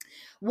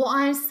 What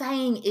I'm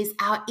saying is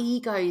our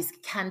egos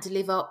can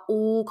deliver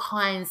all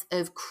kinds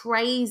of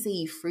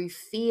crazy through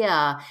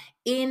fear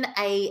in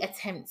an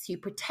attempt to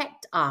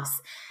protect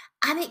us.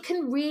 And it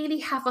can really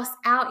have us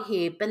out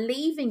here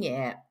believing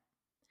it.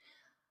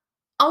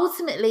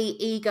 Ultimately,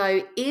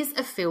 ego is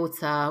a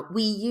filter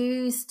we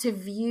use to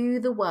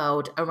view the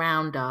world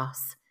around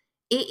us.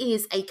 It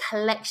is a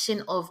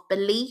collection of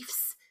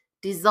beliefs,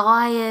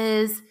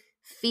 desires,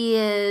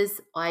 fears,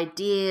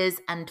 ideas,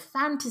 and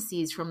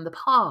fantasies from the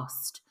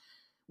past.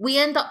 We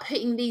end up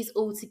putting these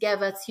all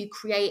together to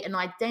create an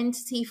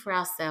identity for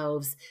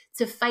ourselves,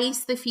 to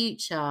face the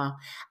future,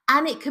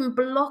 and it can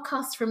block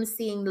us from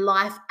seeing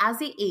life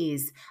as it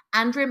is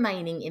and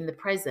remaining in the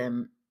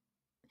present.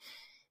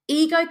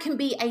 Ego can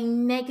be a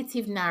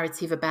negative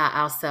narrative about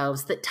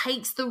ourselves that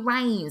takes the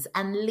reins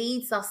and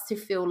leads us to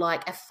feel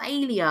like a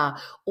failure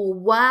or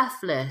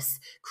worthless,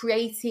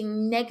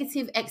 creating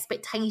negative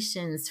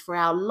expectations for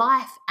our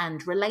life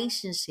and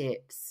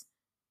relationships.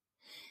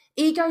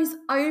 Ego's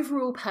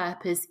overall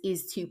purpose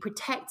is to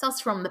protect us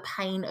from the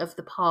pain of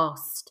the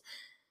past,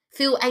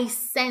 feel a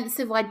sense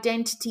of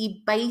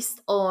identity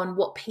based on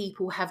what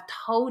people have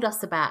told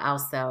us about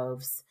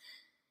ourselves.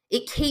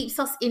 It keeps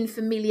us in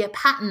familiar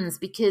patterns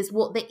because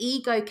what the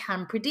ego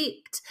can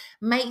predict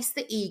makes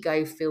the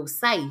ego feel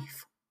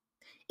safe.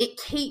 It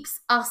keeps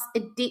us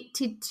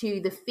addicted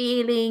to the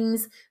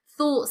feelings,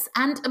 thoughts,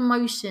 and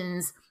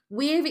emotions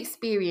we've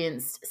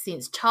experienced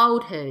since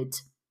childhood.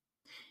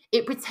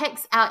 It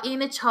protects our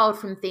inner child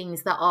from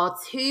things that are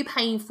too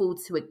painful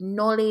to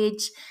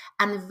acknowledge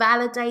and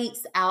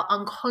validates our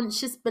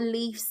unconscious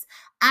beliefs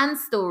and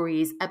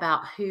stories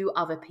about who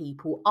other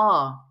people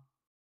are.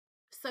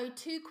 So,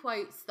 two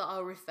quotes that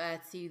I'll refer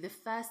to. The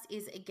first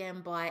is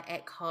again by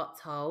Eckhart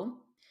Tolle.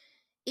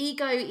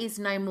 Ego is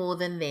no more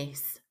than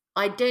this: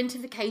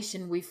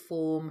 identification with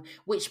form,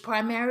 which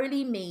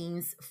primarily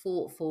means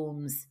thought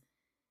forms.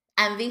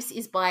 And this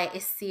is by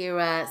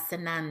Isira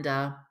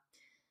Sananda.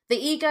 The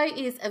ego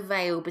is a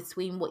veil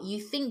between what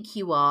you think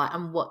you are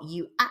and what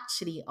you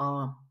actually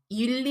are.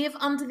 You live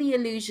under the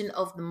illusion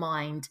of the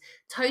mind,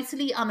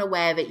 totally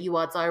unaware that you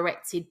are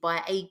directed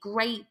by a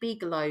great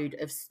big load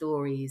of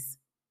stories.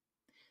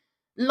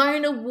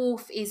 Lona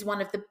Wolf is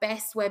one of the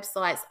best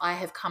websites I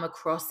have come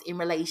across in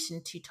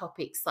relation to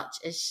topics such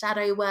as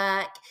shadow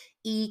work,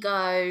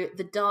 ego,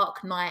 the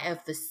dark night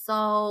of the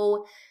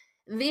soul.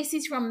 This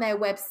is from their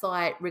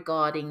website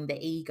regarding the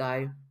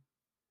ego.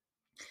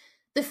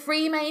 The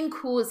three main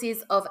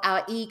causes of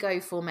our ego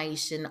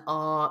formation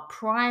are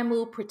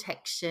primal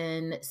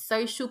protection,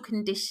 social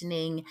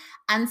conditioning,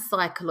 and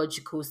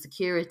psychological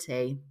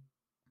security.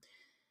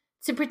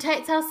 To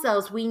protect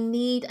ourselves, we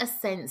need a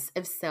sense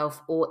of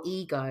self or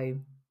ego.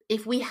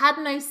 If we had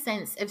no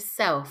sense of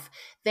self,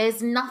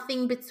 there's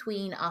nothing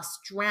between us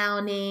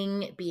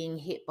drowning, being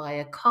hit by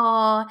a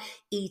car,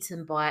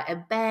 eaten by a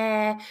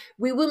bear.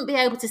 We wouldn't be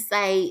able to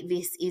say,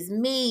 this is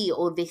me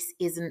or this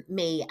isn't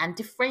me, and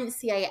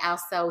differentiate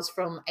ourselves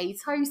from a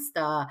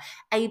toaster,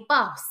 a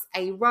bus,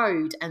 a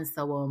road, and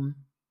so on.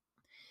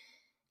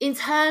 In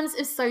terms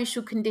of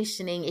social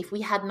conditioning, if we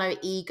had no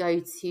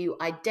ego to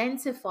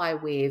identify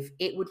with,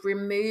 it would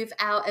remove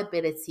our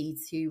ability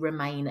to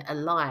remain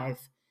alive.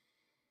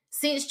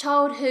 Since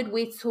childhood,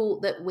 we're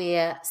taught that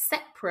we're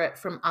separate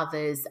from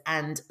others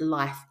and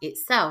life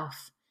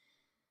itself.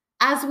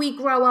 As we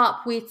grow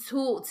up, we're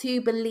taught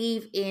to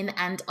believe in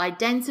and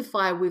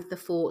identify with the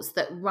thoughts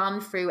that run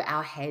through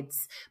our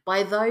heads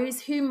by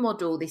those who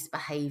model this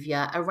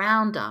behaviour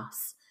around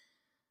us.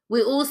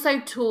 We're also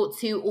taught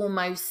to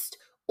almost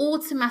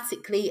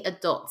automatically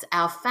adopt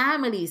our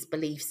family's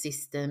belief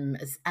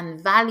systems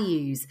and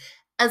values,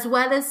 as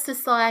well as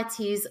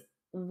society's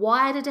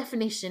wider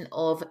definition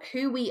of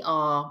who we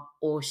are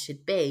or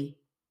should be.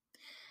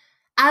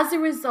 As a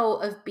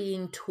result of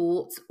being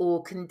taught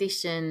or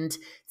conditioned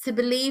to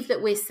believe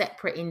that we're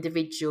separate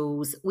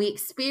individuals, we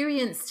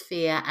experience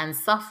fear and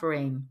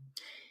suffering.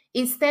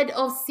 Instead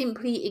of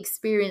simply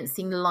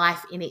experiencing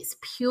life in its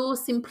pure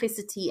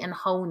simplicity and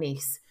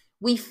wholeness,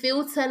 we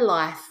filter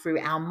life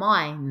through our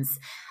minds.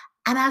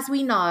 And as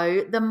we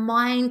know, the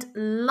mind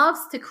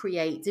loves to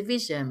create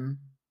division.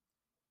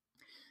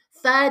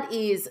 Third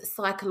is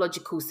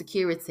psychological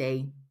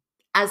security.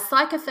 As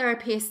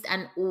psychotherapist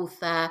and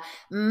author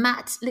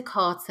Matt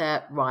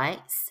Licata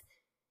writes,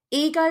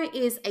 ego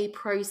is a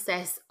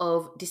process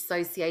of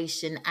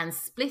dissociation and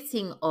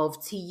splitting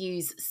of, to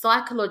use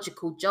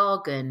psychological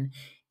jargon,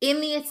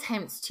 in the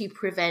attempt to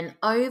prevent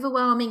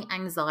overwhelming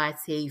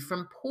anxiety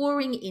from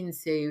pouring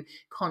into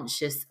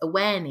conscious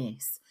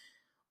awareness.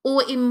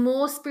 Or in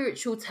more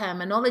spiritual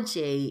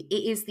terminology,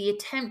 it is the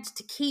attempt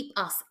to keep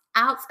us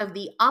out of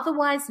the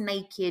otherwise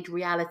naked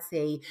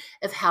reality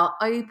of how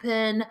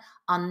open,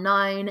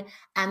 unknown,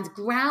 and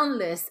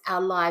groundless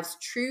our lives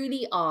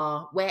truly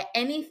are, where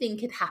anything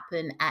could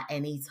happen at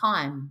any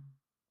time.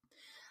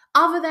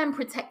 Other than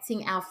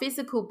protecting our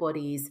physical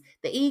bodies,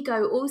 the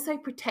ego also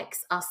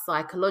protects us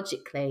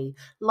psychologically,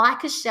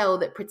 like a shell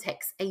that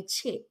protects a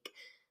chick.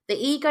 The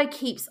ego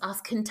keeps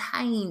us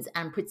contained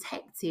and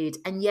protected,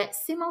 and yet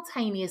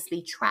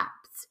simultaneously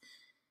trapped.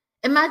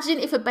 Imagine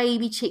if a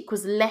baby chick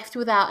was left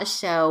without a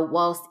shell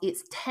whilst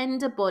its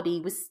tender body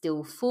was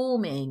still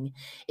forming.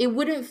 It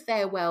wouldn't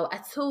fare well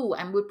at all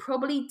and would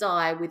probably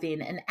die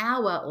within an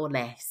hour or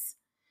less.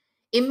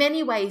 In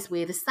many ways,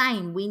 we're the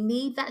same. We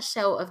need that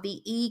shell of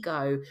the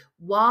ego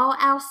while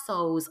our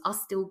souls are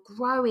still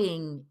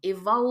growing,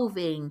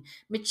 evolving,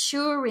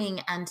 maturing,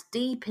 and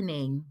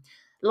deepening.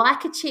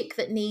 Like a chick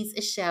that needs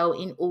a shell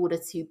in order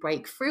to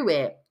break through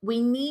it,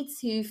 we need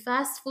to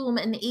first form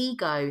an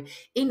ego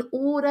in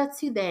order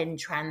to then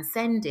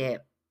transcend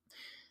it.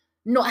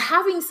 Not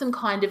having some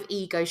kind of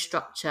ego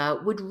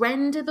structure would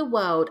render the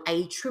world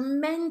a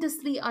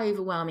tremendously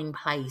overwhelming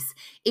place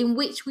in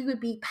which we would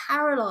be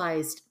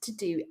paralyzed to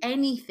do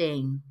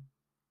anything.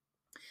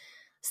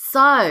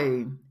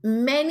 So,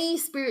 many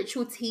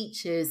spiritual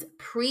teachers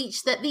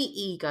preach that the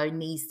ego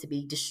needs to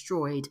be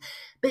destroyed,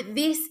 but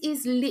this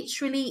is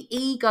literally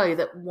ego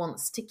that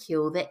wants to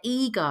kill the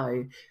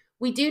ego.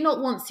 We do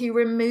not want to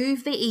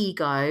remove the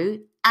ego,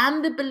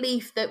 and the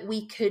belief that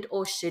we could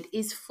or should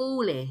is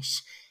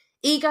foolish.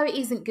 Ego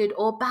isn't good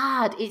or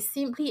bad, it's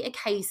simply a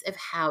case of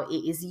how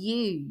it is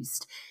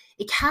used.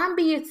 It can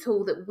be a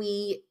tool that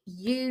we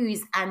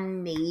use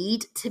and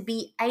need to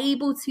be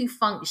able to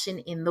function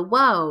in the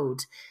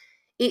world.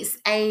 It's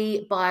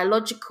a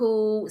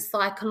biological,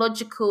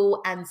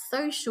 psychological, and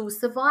social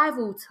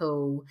survival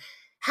tool.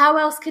 How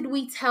else could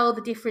we tell the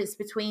difference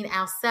between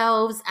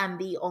ourselves and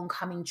the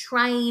oncoming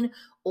train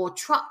or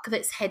truck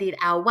that's headed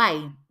our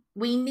way?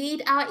 We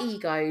need our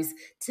egos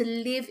to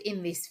live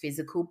in this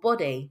physical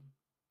body.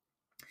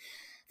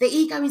 The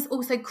ego is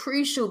also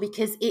crucial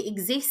because it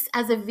exists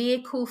as a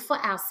vehicle for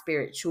our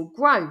spiritual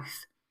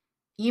growth.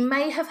 You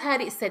may have heard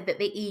it said that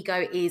the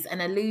ego is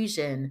an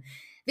illusion.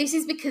 This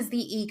is because the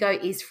ego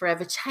is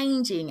forever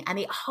changing and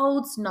it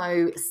holds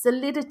no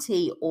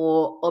solidity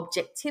or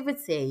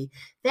objectivity,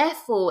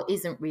 therefore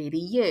isn't really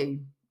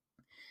you.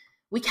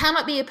 We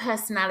cannot be a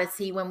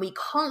personality when we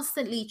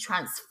constantly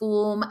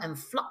transform and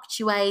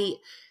fluctuate.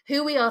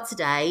 Who we are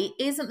today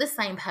isn't the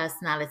same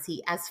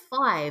personality as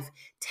 5,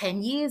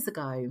 10 years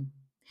ago.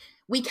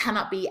 We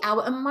cannot be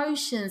our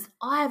emotions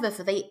either,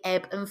 for they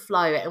ebb and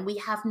flow and we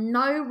have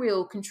no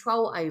real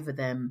control over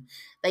them.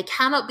 They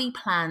cannot be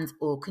planned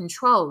or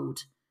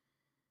controlled.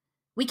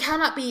 We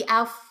cannot be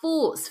our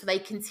thoughts, for they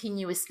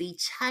continuously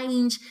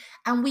change,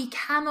 and we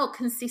cannot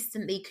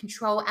consistently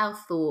control our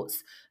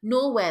thoughts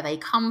nor where they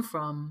come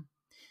from.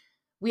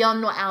 We are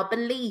not our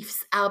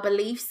beliefs. Our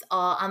beliefs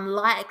are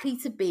unlikely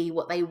to be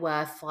what they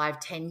were 5,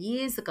 10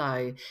 years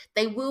ago.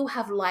 They will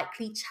have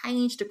likely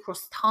changed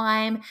across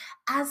time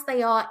as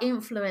they are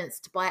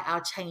influenced by our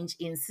change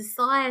in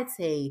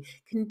society,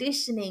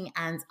 conditioning,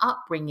 and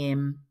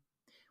upbringing.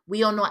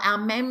 We are not our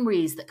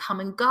memories that come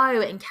and go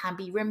and can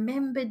be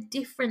remembered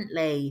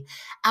differently.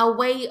 Our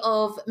way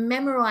of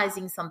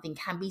memorizing something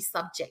can be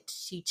subject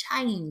to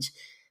change,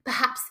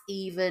 perhaps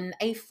even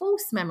a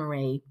false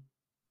memory.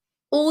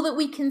 All that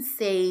we can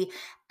see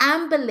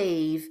and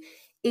believe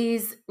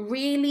is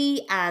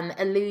really an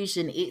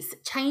illusion. It's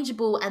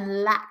changeable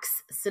and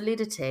lacks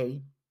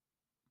solidity.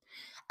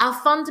 Our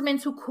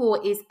fundamental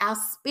core is our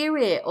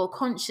spirit or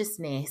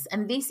consciousness,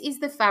 and this is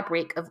the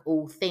fabric of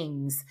all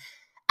things.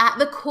 At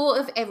the core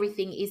of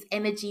everything is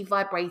energy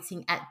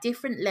vibrating at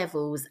different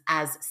levels,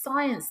 as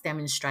science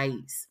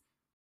demonstrates.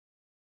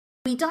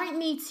 We don't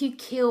need to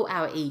kill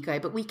our ego,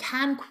 but we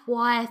can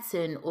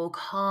quieten or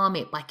calm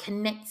it by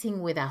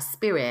connecting with our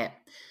spirit,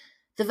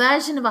 the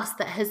version of us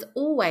that has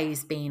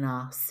always been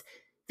us.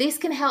 This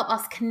can help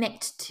us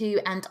connect to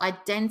and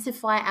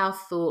identify our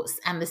thoughts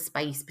and the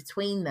space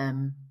between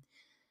them.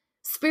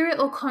 Spirit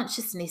or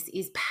consciousness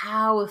is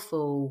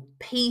powerful,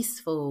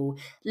 peaceful,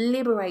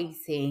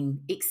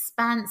 liberating,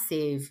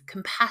 expansive,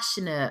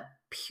 compassionate,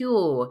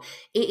 pure.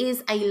 It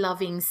is a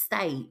loving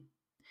state.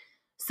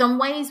 Some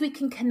ways we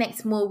can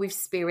connect more with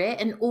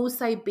spirit and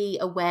also be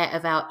aware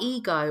of our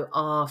ego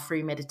are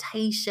through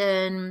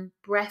meditation,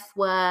 breath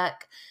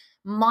work,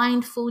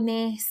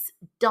 mindfulness,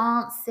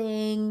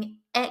 dancing,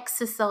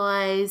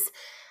 exercise,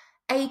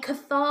 a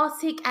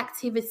cathartic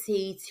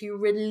activity to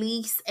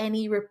release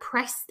any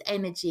repressed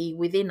energy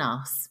within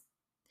us.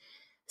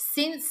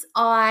 Since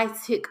I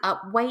took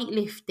up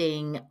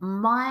weightlifting,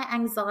 my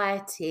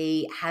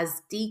anxiety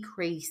has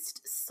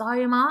decreased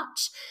so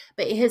much,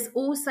 but it has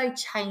also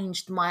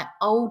changed my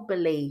old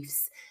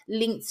beliefs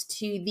linked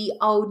to the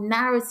old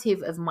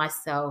narrative of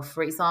myself.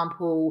 For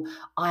example,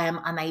 I am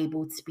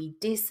unable to be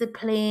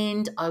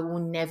disciplined. I will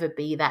never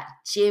be that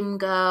gym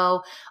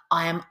girl.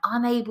 I am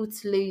unable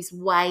to lose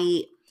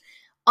weight.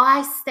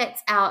 I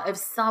stepped out of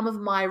some of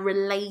my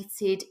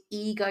related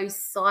ego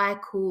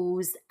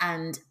cycles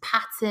and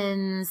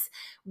patterns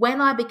when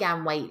I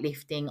began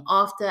weightlifting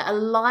after a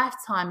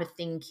lifetime of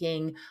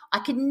thinking I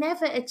could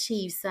never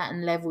achieve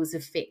certain levels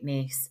of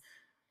fitness.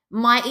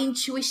 My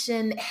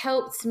intuition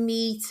helped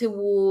me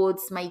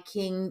towards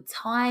making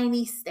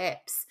tiny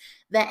steps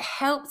that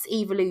helped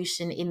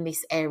evolution in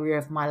this area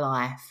of my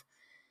life.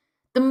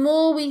 The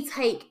more we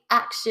take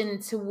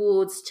action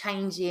towards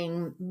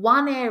changing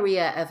one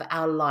area of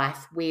our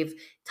life with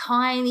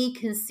tiny,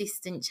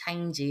 consistent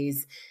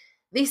changes,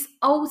 this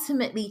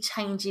ultimately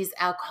changes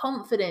our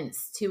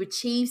confidence to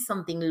achieve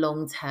something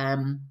long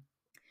term.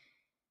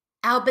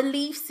 Our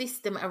belief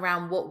system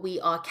around what we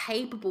are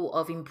capable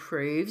of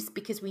improves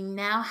because we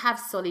now have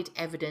solid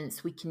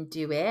evidence we can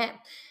do it.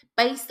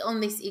 Based on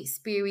this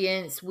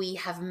experience, we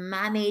have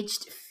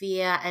managed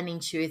fear and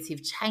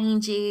intuitive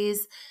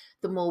changes.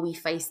 The more we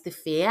face the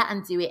fear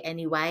and do it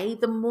anyway,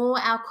 the more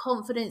our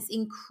confidence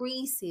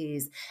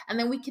increases. And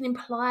then we can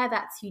apply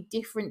that to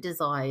different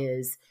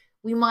desires.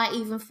 We might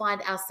even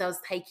find ourselves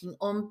taking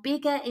on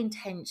bigger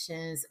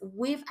intentions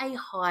with a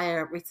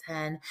higher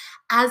return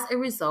as a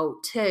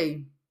result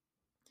too.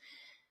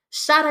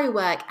 Shadow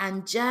work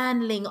and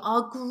journaling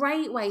are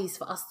great ways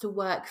for us to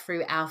work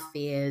through our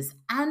fears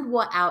and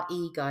what our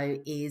ego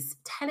is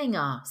telling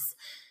us.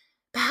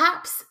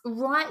 Perhaps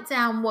write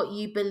down what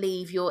you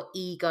believe your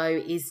ego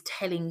is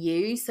telling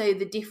you, so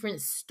the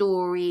different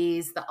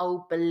stories, the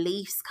old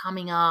beliefs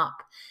coming up.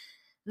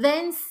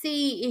 Then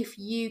see if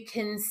you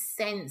can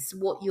sense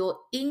what your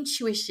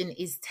intuition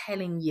is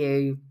telling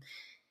you.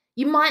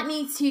 You might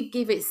need to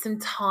give it some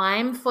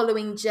time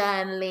following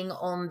journaling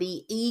on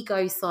the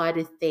ego side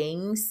of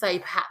things. So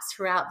perhaps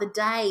throughout the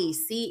day,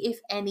 see if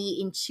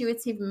any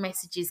intuitive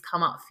messages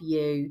come up for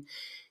you.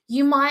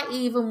 You might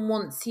even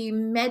want to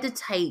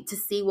meditate to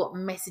see what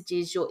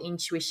messages your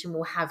intuition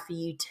will have for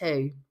you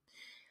too.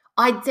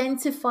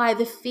 Identify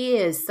the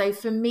fears. So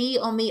for me,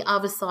 on the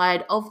other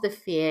side of the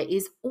fear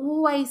is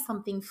always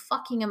something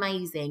fucking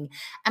amazing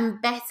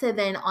and better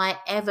than I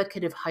ever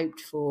could have hoped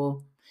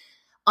for.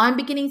 I'm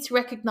beginning to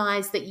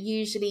recognize that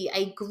usually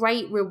a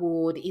great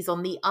reward is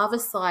on the other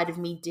side of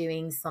me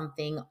doing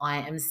something I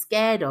am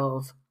scared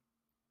of.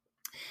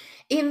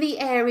 In the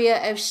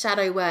area of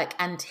shadow work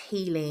and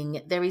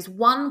healing, there is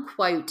one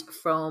quote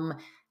from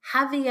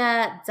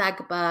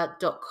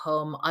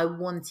JavierDagba.com I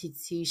wanted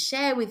to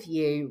share with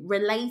you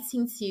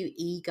relating to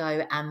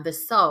ego and the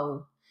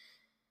soul.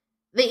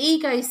 The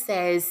ego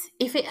says,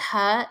 if it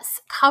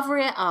hurts, cover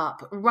it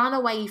up, run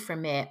away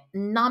from it,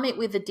 numb it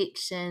with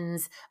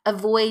addictions,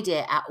 avoid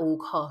it at all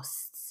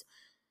costs.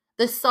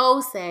 The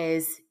soul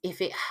says,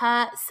 if it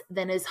hurts,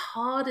 then as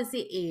hard as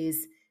it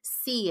is,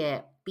 see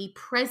it, be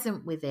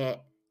present with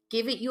it,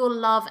 give it your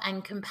love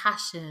and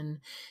compassion,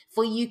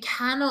 for you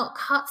cannot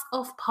cut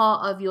off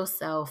part of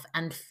yourself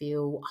and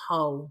feel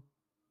whole.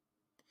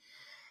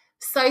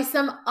 So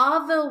some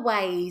other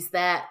ways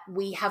that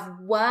we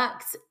have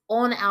worked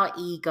on our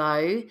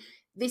ego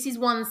This is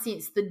one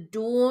since the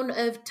dawn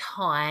of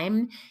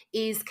time,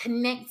 is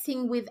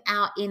connecting with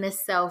our inner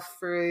self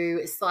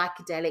through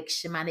psychedelic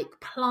shamanic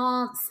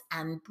plants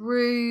and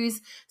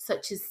brews,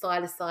 such as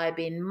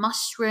psilocybin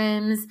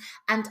mushrooms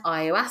and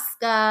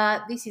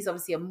ayahuasca. This is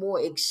obviously a more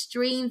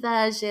extreme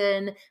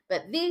version,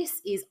 but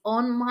this is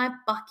on my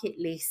bucket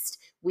list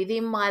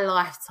within my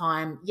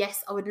lifetime.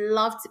 Yes, I would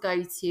love to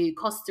go to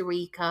Costa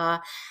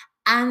Rica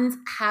and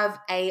have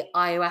a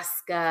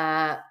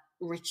ayahuasca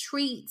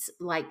retreat,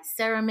 like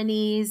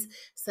ceremonies.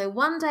 So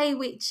one day,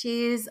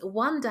 witches,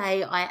 one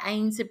day I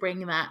aim to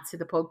bring that to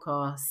the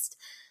podcast.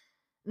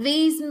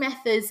 These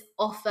methods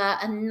offer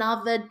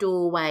another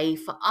doorway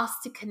for us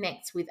to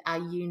connect with our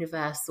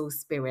universal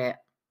spirit.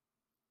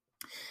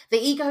 The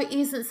ego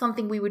isn't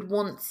something we would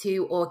want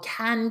to or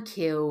can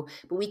kill,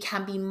 but we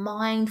can be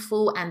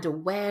mindful and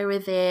aware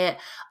of it,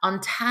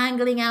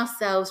 untangling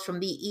ourselves from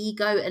the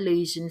ego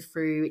illusion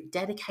through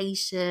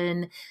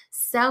dedication,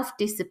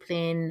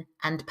 self-discipline,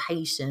 and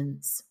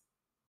patience.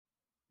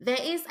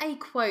 There is a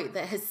quote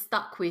that has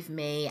stuck with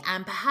me,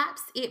 and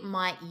perhaps it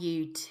might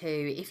you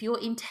too. If your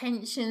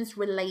intentions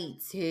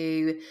relate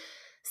to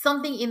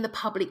something in the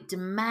public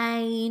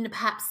domain,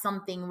 perhaps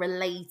something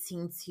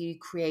relating to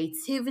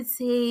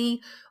creativity,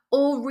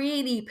 or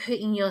really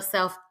putting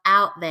yourself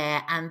out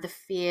there and the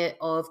fear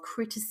of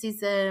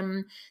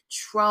criticism,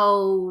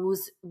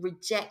 trolls,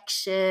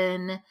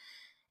 rejection.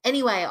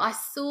 Anyway, I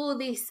saw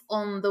this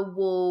on the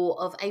wall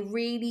of a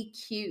really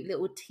cute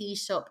little tea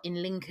shop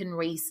in Lincoln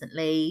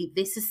recently.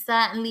 This has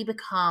certainly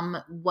become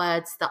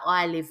words that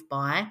I live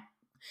by.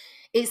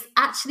 It's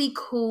actually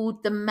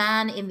called The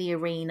Man in the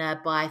Arena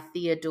by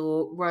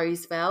Theodore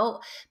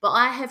Roosevelt, but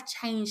I have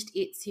changed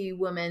it to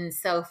Woman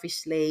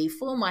Selfishly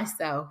for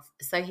myself.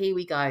 So here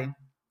we go.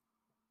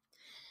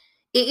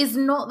 It is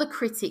not the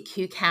critic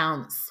who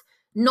counts,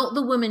 not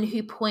the woman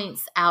who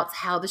points out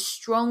how the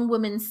strong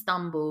woman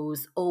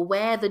stumbles or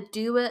where the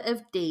doer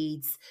of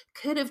deeds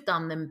could have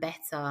done them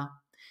better.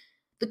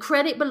 The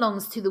credit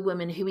belongs to the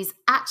woman who is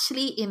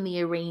actually in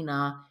the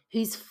arena,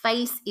 whose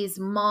face is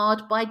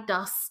marred by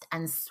dust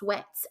and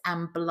sweat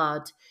and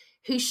blood,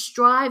 who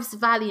strives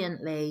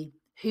valiantly,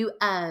 who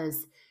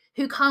errs,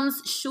 who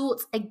comes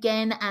short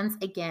again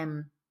and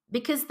again,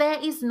 because there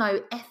is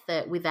no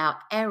effort without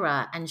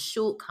error and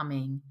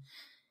shortcoming.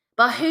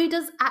 But who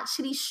does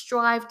actually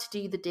strive to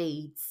do the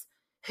deeds?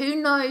 Who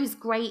knows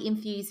great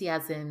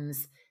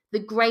enthusiasms, the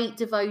great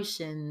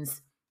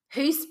devotions?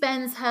 Who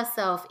spends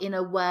herself in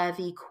a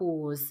worthy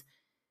cause?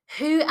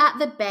 Who at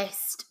the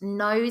best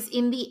knows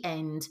in the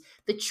end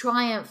the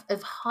triumph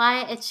of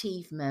high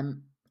achievement?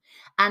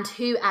 And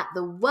who at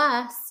the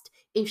worst,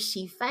 if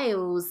she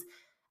fails,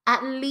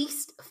 at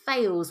least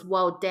fails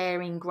while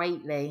daring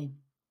greatly?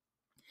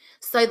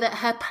 So that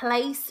her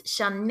place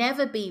shall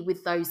never be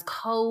with those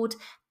cold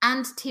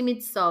and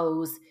timid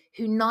souls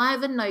who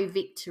neither know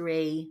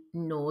victory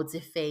nor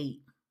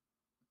defeat.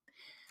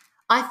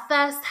 I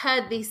first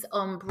heard this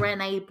on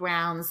Brené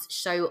Brown's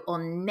show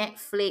on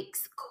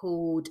Netflix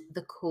called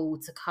The Call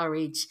to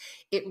Courage.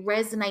 It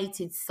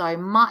resonated so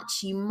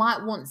much. You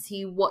might want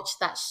to watch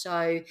that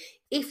show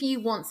if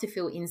you want to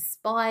feel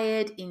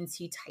inspired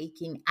into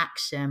taking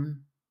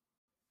action.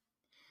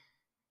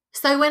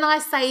 So when I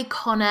say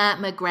Conor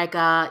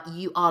McGregor,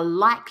 you are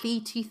likely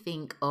to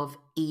think of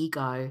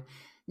ego.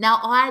 Now,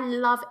 I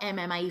love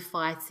MMA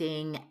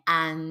fighting,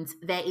 and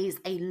there is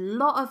a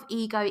lot of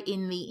ego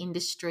in the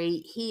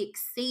industry. He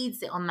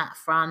exceeds it on that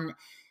front.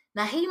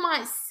 Now, he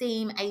might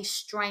seem a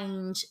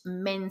strange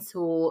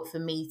mentor for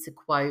me to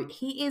quote.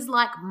 He is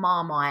like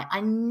Marmite.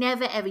 I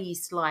never ever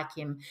used to like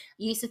him. I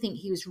used to think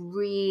he was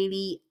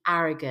really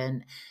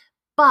arrogant.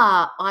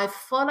 But I've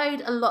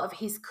followed a lot of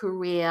his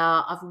career.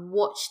 I've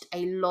watched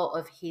a lot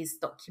of his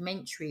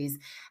documentaries,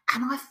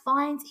 and I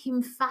find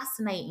him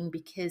fascinating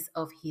because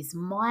of his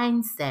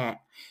mindset.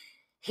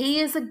 He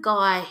is a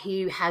guy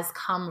who has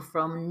come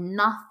from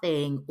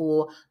nothing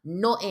or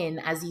nothing,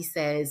 as he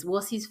says.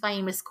 What's his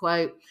famous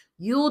quote?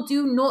 You'll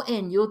do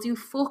nothing. You'll do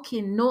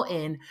fucking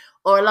nothing.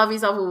 Or I love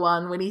his other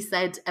one when he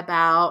said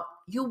about,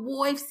 your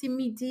wife's in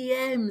me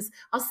DMs.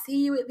 I'll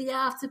see you at the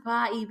after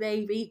party,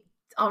 baby.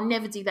 I'll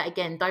never do that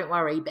again. Don't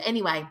worry. But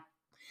anyway,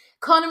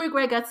 Conor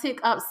McGregor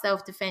took up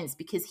self-defense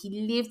because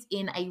he lived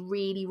in a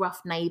really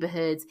rough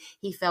neighborhood.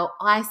 He felt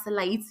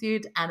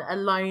isolated and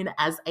alone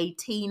as a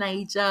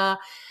teenager.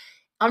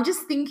 I'm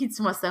just thinking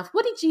to myself,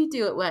 what did you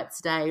do at work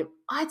today?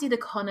 I did a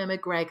Conor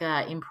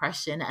McGregor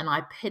impression and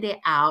I put it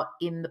out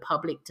in the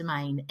public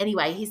domain.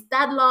 Anyway, his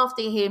dad laughed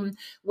at him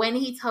when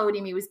he told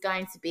him he was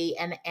going to be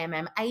an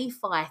MMA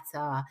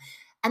fighter.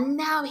 And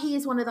now he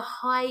is one of the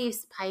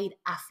highest paid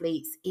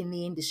athletes in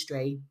the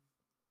industry.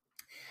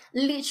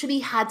 Literally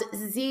had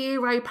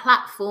zero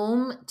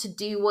platform to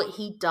do what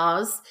he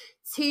does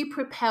to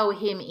propel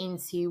him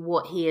into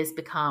what he has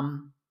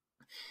become.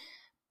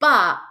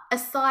 But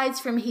aside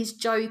from his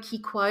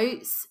jokey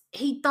quotes,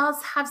 he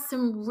does have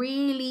some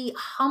really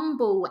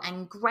humble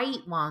and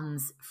great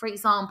ones. For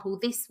example,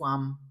 this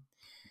one.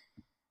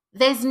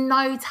 There's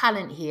no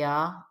talent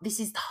here. This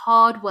is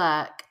hard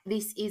work.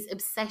 This is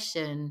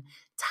obsession.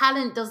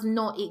 Talent does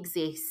not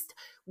exist.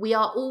 We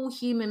are all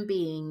human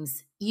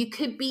beings. You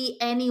could be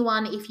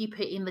anyone if you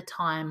put in the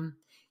time.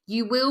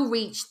 You will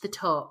reach the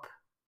top.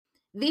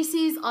 This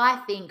is,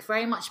 I think,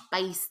 very much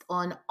based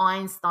on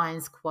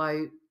Einstein's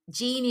quote,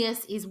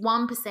 "Genius is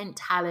 1%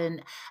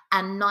 talent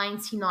and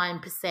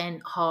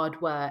 99%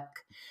 hard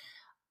work."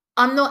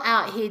 I'm not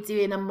out here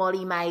doing a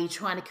Molly May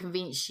trying to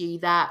convince you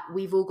that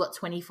we've all got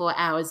 24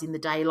 hours in the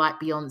day like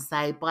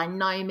Beyonce. By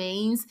no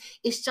means.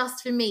 It's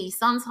just for me.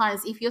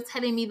 Sometimes if you're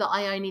telling me that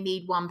I only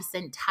need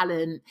 1%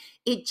 talent,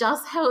 it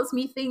just helps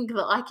me think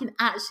that I can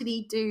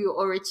actually do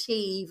or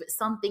achieve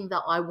something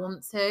that I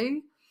want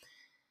to.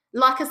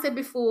 Like I said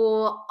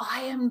before,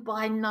 I am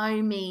by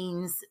no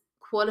means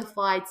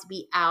qualified to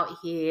be out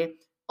here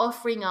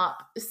offering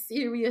up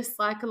serious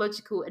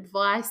psychological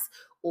advice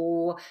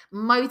or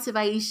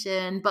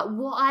motivation, but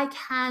what I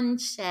can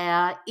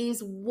share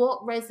is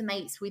what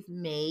resonates with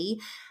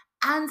me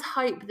and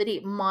hope that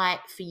it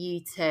might for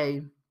you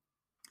too.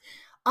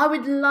 I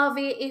would love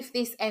it if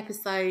this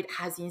episode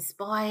has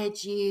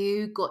inspired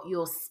you, got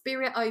your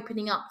spirit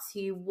opening up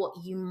to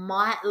what you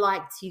might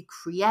like to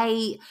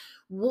create,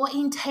 what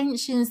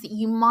intentions that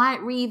you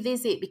might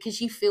revisit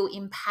because you feel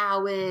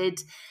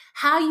empowered,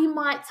 how you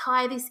might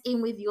tie this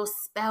in with your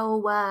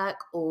spell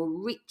work or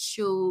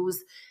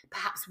rituals,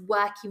 perhaps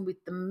working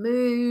with the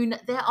moon.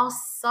 There are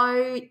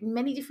so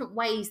many different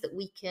ways that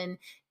we can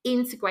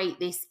integrate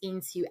this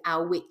into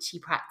our witchy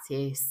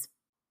practice.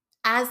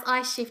 As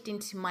I shift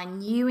into my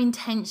new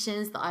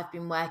intentions that I've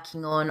been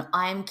working on,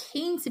 I am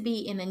keen to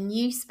be in a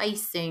new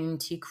space soon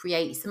to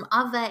create some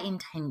other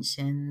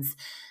intentions.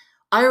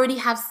 I already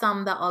have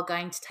some that are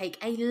going to take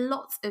a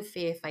lot of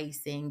fear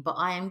facing, but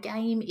I am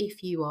game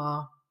if you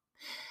are.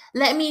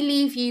 Let me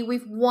leave you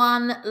with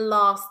one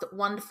last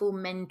wonderful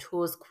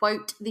mentor's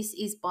quote. This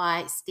is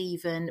by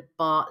Stephen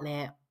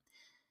Bartlett.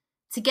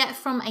 To get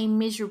from a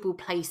miserable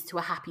place to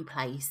a happy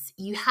place,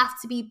 you have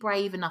to be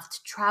brave enough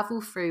to travel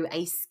through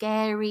a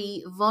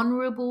scary,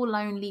 vulnerable,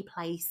 lonely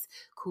place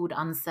called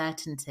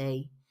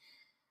uncertainty.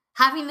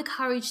 Having the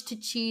courage to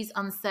choose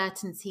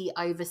uncertainty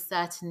over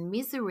certain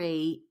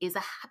misery is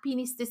a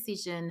happiness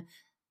decision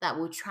that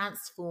will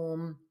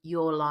transform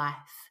your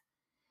life.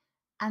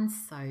 And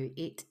so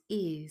it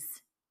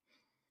is.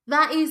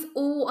 That is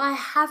all I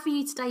have for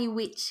you today,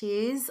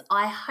 witches.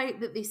 I hope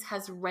that this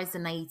has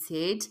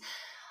resonated.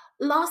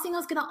 Last thing I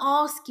was going to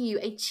ask you,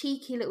 a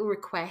cheeky little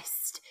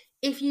request.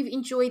 If you've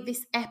enjoyed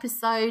this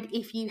episode,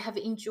 if you have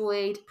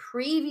enjoyed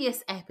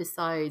previous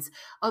episodes,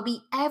 I'll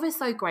be ever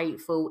so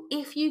grateful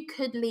if you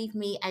could leave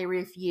me a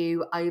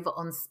review over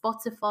on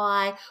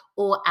Spotify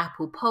or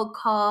Apple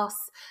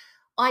Podcasts.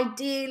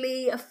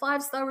 Ideally, a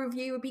 5-star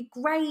review would be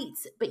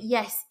great. But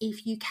yes,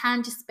 if you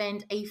can just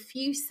spend a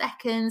few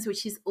seconds,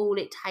 which is all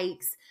it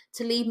takes,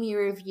 to leave me a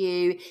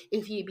review,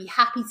 if you'd be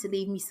happy to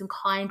leave me some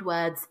kind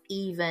words,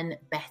 even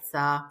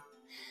better.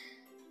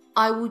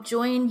 I will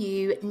join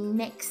you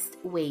next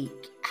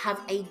week.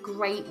 Have a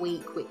great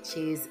week,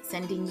 witches.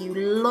 Sending you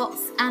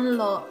lots and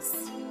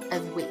lots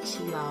of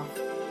witchy love.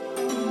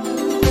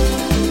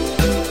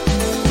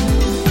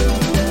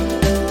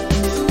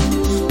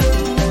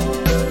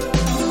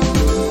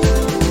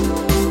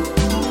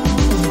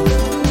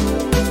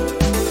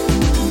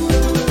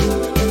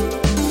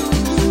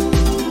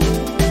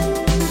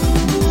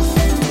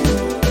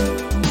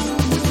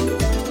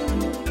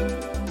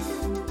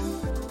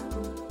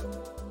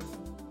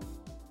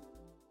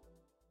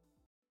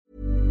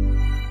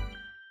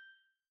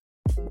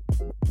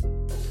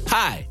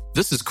 Hi,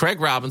 this is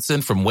Craig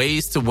Robinson from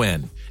Ways to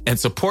Win, and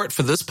support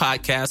for this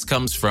podcast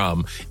comes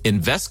from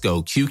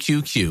Invesco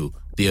QQQ,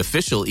 the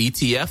official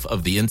ETF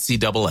of the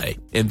NCAA.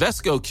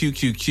 Invesco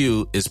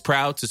QQQ is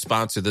proud to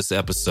sponsor this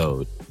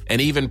episode,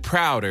 and even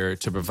prouder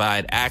to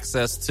provide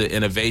access to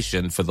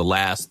innovation for the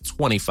last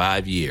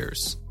 25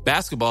 years.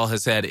 Basketball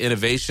has had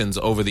innovations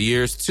over the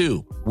years,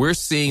 too. We're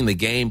seeing the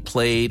game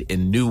played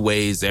in new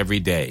ways every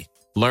day.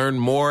 Learn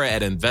more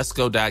at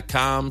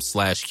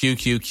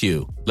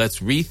Invesco.com/QQQ. Let's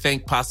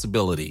rethink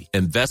possibility.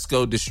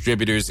 Invesco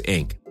Distributors,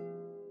 Inc.